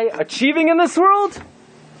 Am I achieving in this world?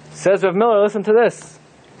 Says Rav Miller, listen to this.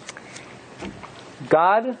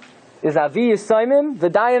 God is Avi Yisayimim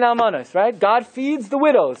V'dayan Almanos, right? God feeds the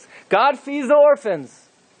widows. God feeds the orphans.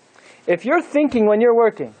 If you're thinking when you're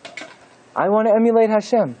working, I want to emulate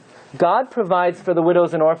Hashem. God provides for the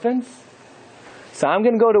widows and orphans. So I'm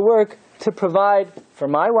going to go to work to provide for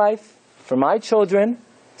my wife, for my children.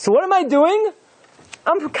 So what am I doing?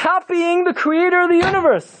 I'm copying the creator of the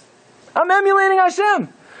universe. I'm emulating Hashem.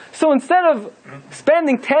 So instead of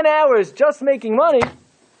spending 10 hours just making money,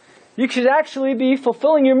 you should actually be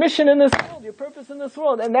fulfilling your mission in this world, your purpose in this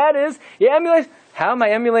world. And that is, you emulate. How am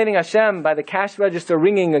I emulating Hashem? By the cash register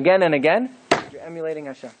ringing again and again? You're emulating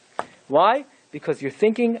Hashem. Why? Because you're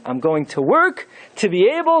thinking, I'm going to work to be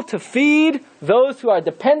able to feed those who are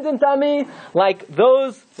dependent on me, like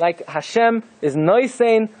Hashem is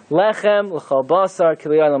noisein lechem l'chol basar ki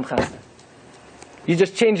li'olam chesed. You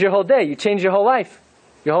just change your whole day. You change your whole life.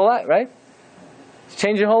 Your whole life, right? You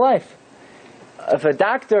change your whole life. If a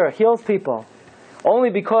doctor heals people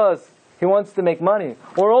only because he wants to make money,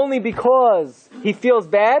 or only because he feels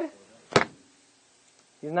bad,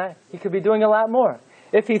 he could be doing a lot more.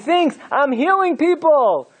 If he thinks, I'm healing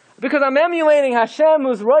people because I'm emulating Hashem,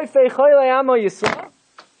 who's roifei choylei amo Yisrael,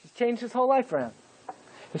 he's changed his whole life for him.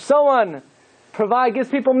 If someone gives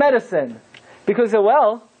people medicine because,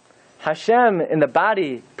 Hashem in the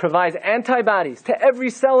body provides antibodies to every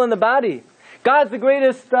cell in the body. God's the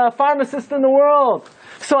greatest pharmacist in the world.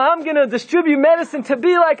 So I'm going to distribute medicine to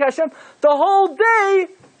be like Hashem. The whole day,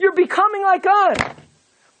 you're becoming like God.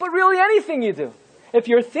 But really anything you do. If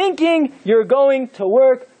you're thinking you're going to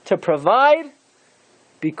work to provide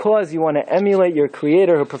because you want to emulate your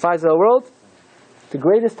Creator who provides the world, the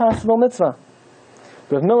greatest possible mitzvah.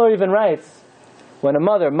 Rav Miller even writes, when a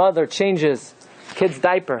mother changes kid's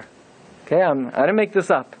diaper. Okay, I didn't make this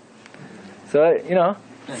up. So,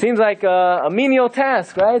 seems like a menial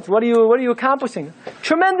task, right? What are you accomplishing?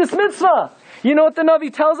 Tremendous mitzvah. You know what the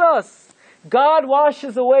Navi tells us? God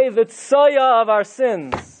washes away the tsoya of our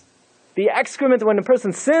sins. The excrement, when a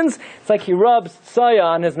person sins, it's like he rubs tsoya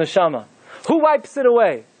on his neshama. Who wipes it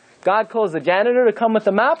away? God calls the janitor to come with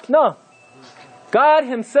the mop? No. God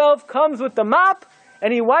himself comes with the mop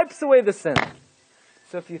and he wipes away the sin.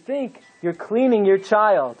 So if you think you're cleaning your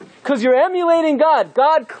child because you're emulating God,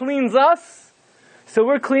 God cleans us, so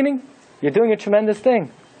we're cleaning, you're doing a tremendous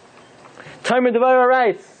thing. Talmud Devorah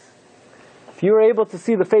writes, If you were able to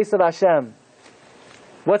see the face of Hashem,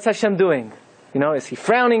 what's Hashem doing? Is He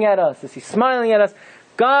frowning at us? Is He smiling at us?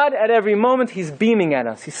 God, at every moment, He's beaming at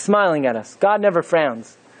us. He's smiling at us. God never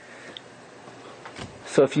frowns.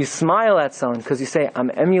 So if you smile at someone because you say,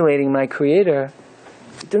 I'm emulating my Creator,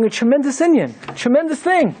 you're doing a tremendous inyan, tremendous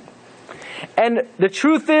thing. And the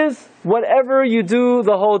truth is, whatever you do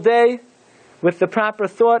the whole day, with the proper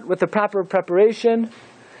thought, with the proper preparation,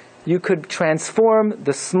 you could transform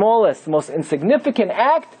the smallest, most insignificant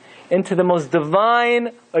act into the most divine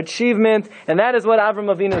achievement. And that is what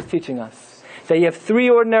Avram Avinu is teaching us. That you have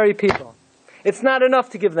 3 ordinary people. It's not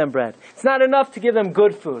enough to give them bread. It's not enough to give them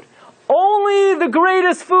good food. Only the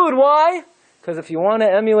greatest food. Why? Because if you want to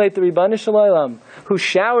emulate the Ribbon Shalom, who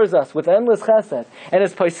showers us with endless chesed, and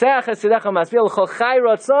is Poisach Hasidecha Masbil Chol Chai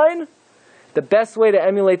Ratzain, the best way to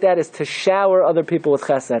emulate that is to shower other people with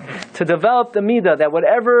chesed. To develop the midah that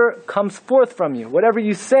whatever comes forth from you, whatever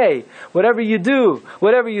you say, whatever you do,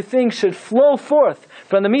 whatever you think should flow forth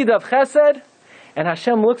from the midah of chesed. And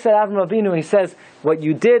Hashem looks at Avram Avinu and He says, what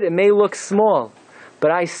you did, it may look small,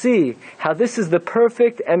 but I see how this is the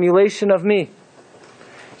perfect emulation of me.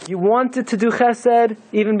 You wanted to do chesed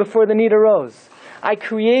even before the need arose. I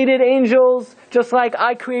created angels just like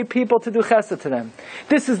I create people to do chesed to them.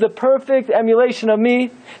 This is the perfect emulation of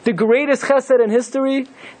me, the greatest chesed in history.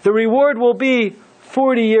 The reward will be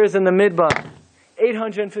 40 years in the Midbar,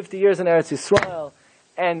 850 years in Eretz Yisrael,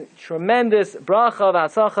 and tremendous bracha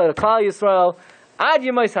v'atzacha to Klal Yisrael. Ad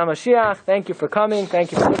Yemais HaMashiach. Thank you for coming.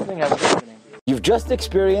 Thank you for listening. Have a good evening. You've just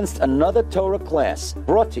experienced another Torah class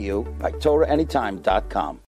brought to you by TorahAnytime.com.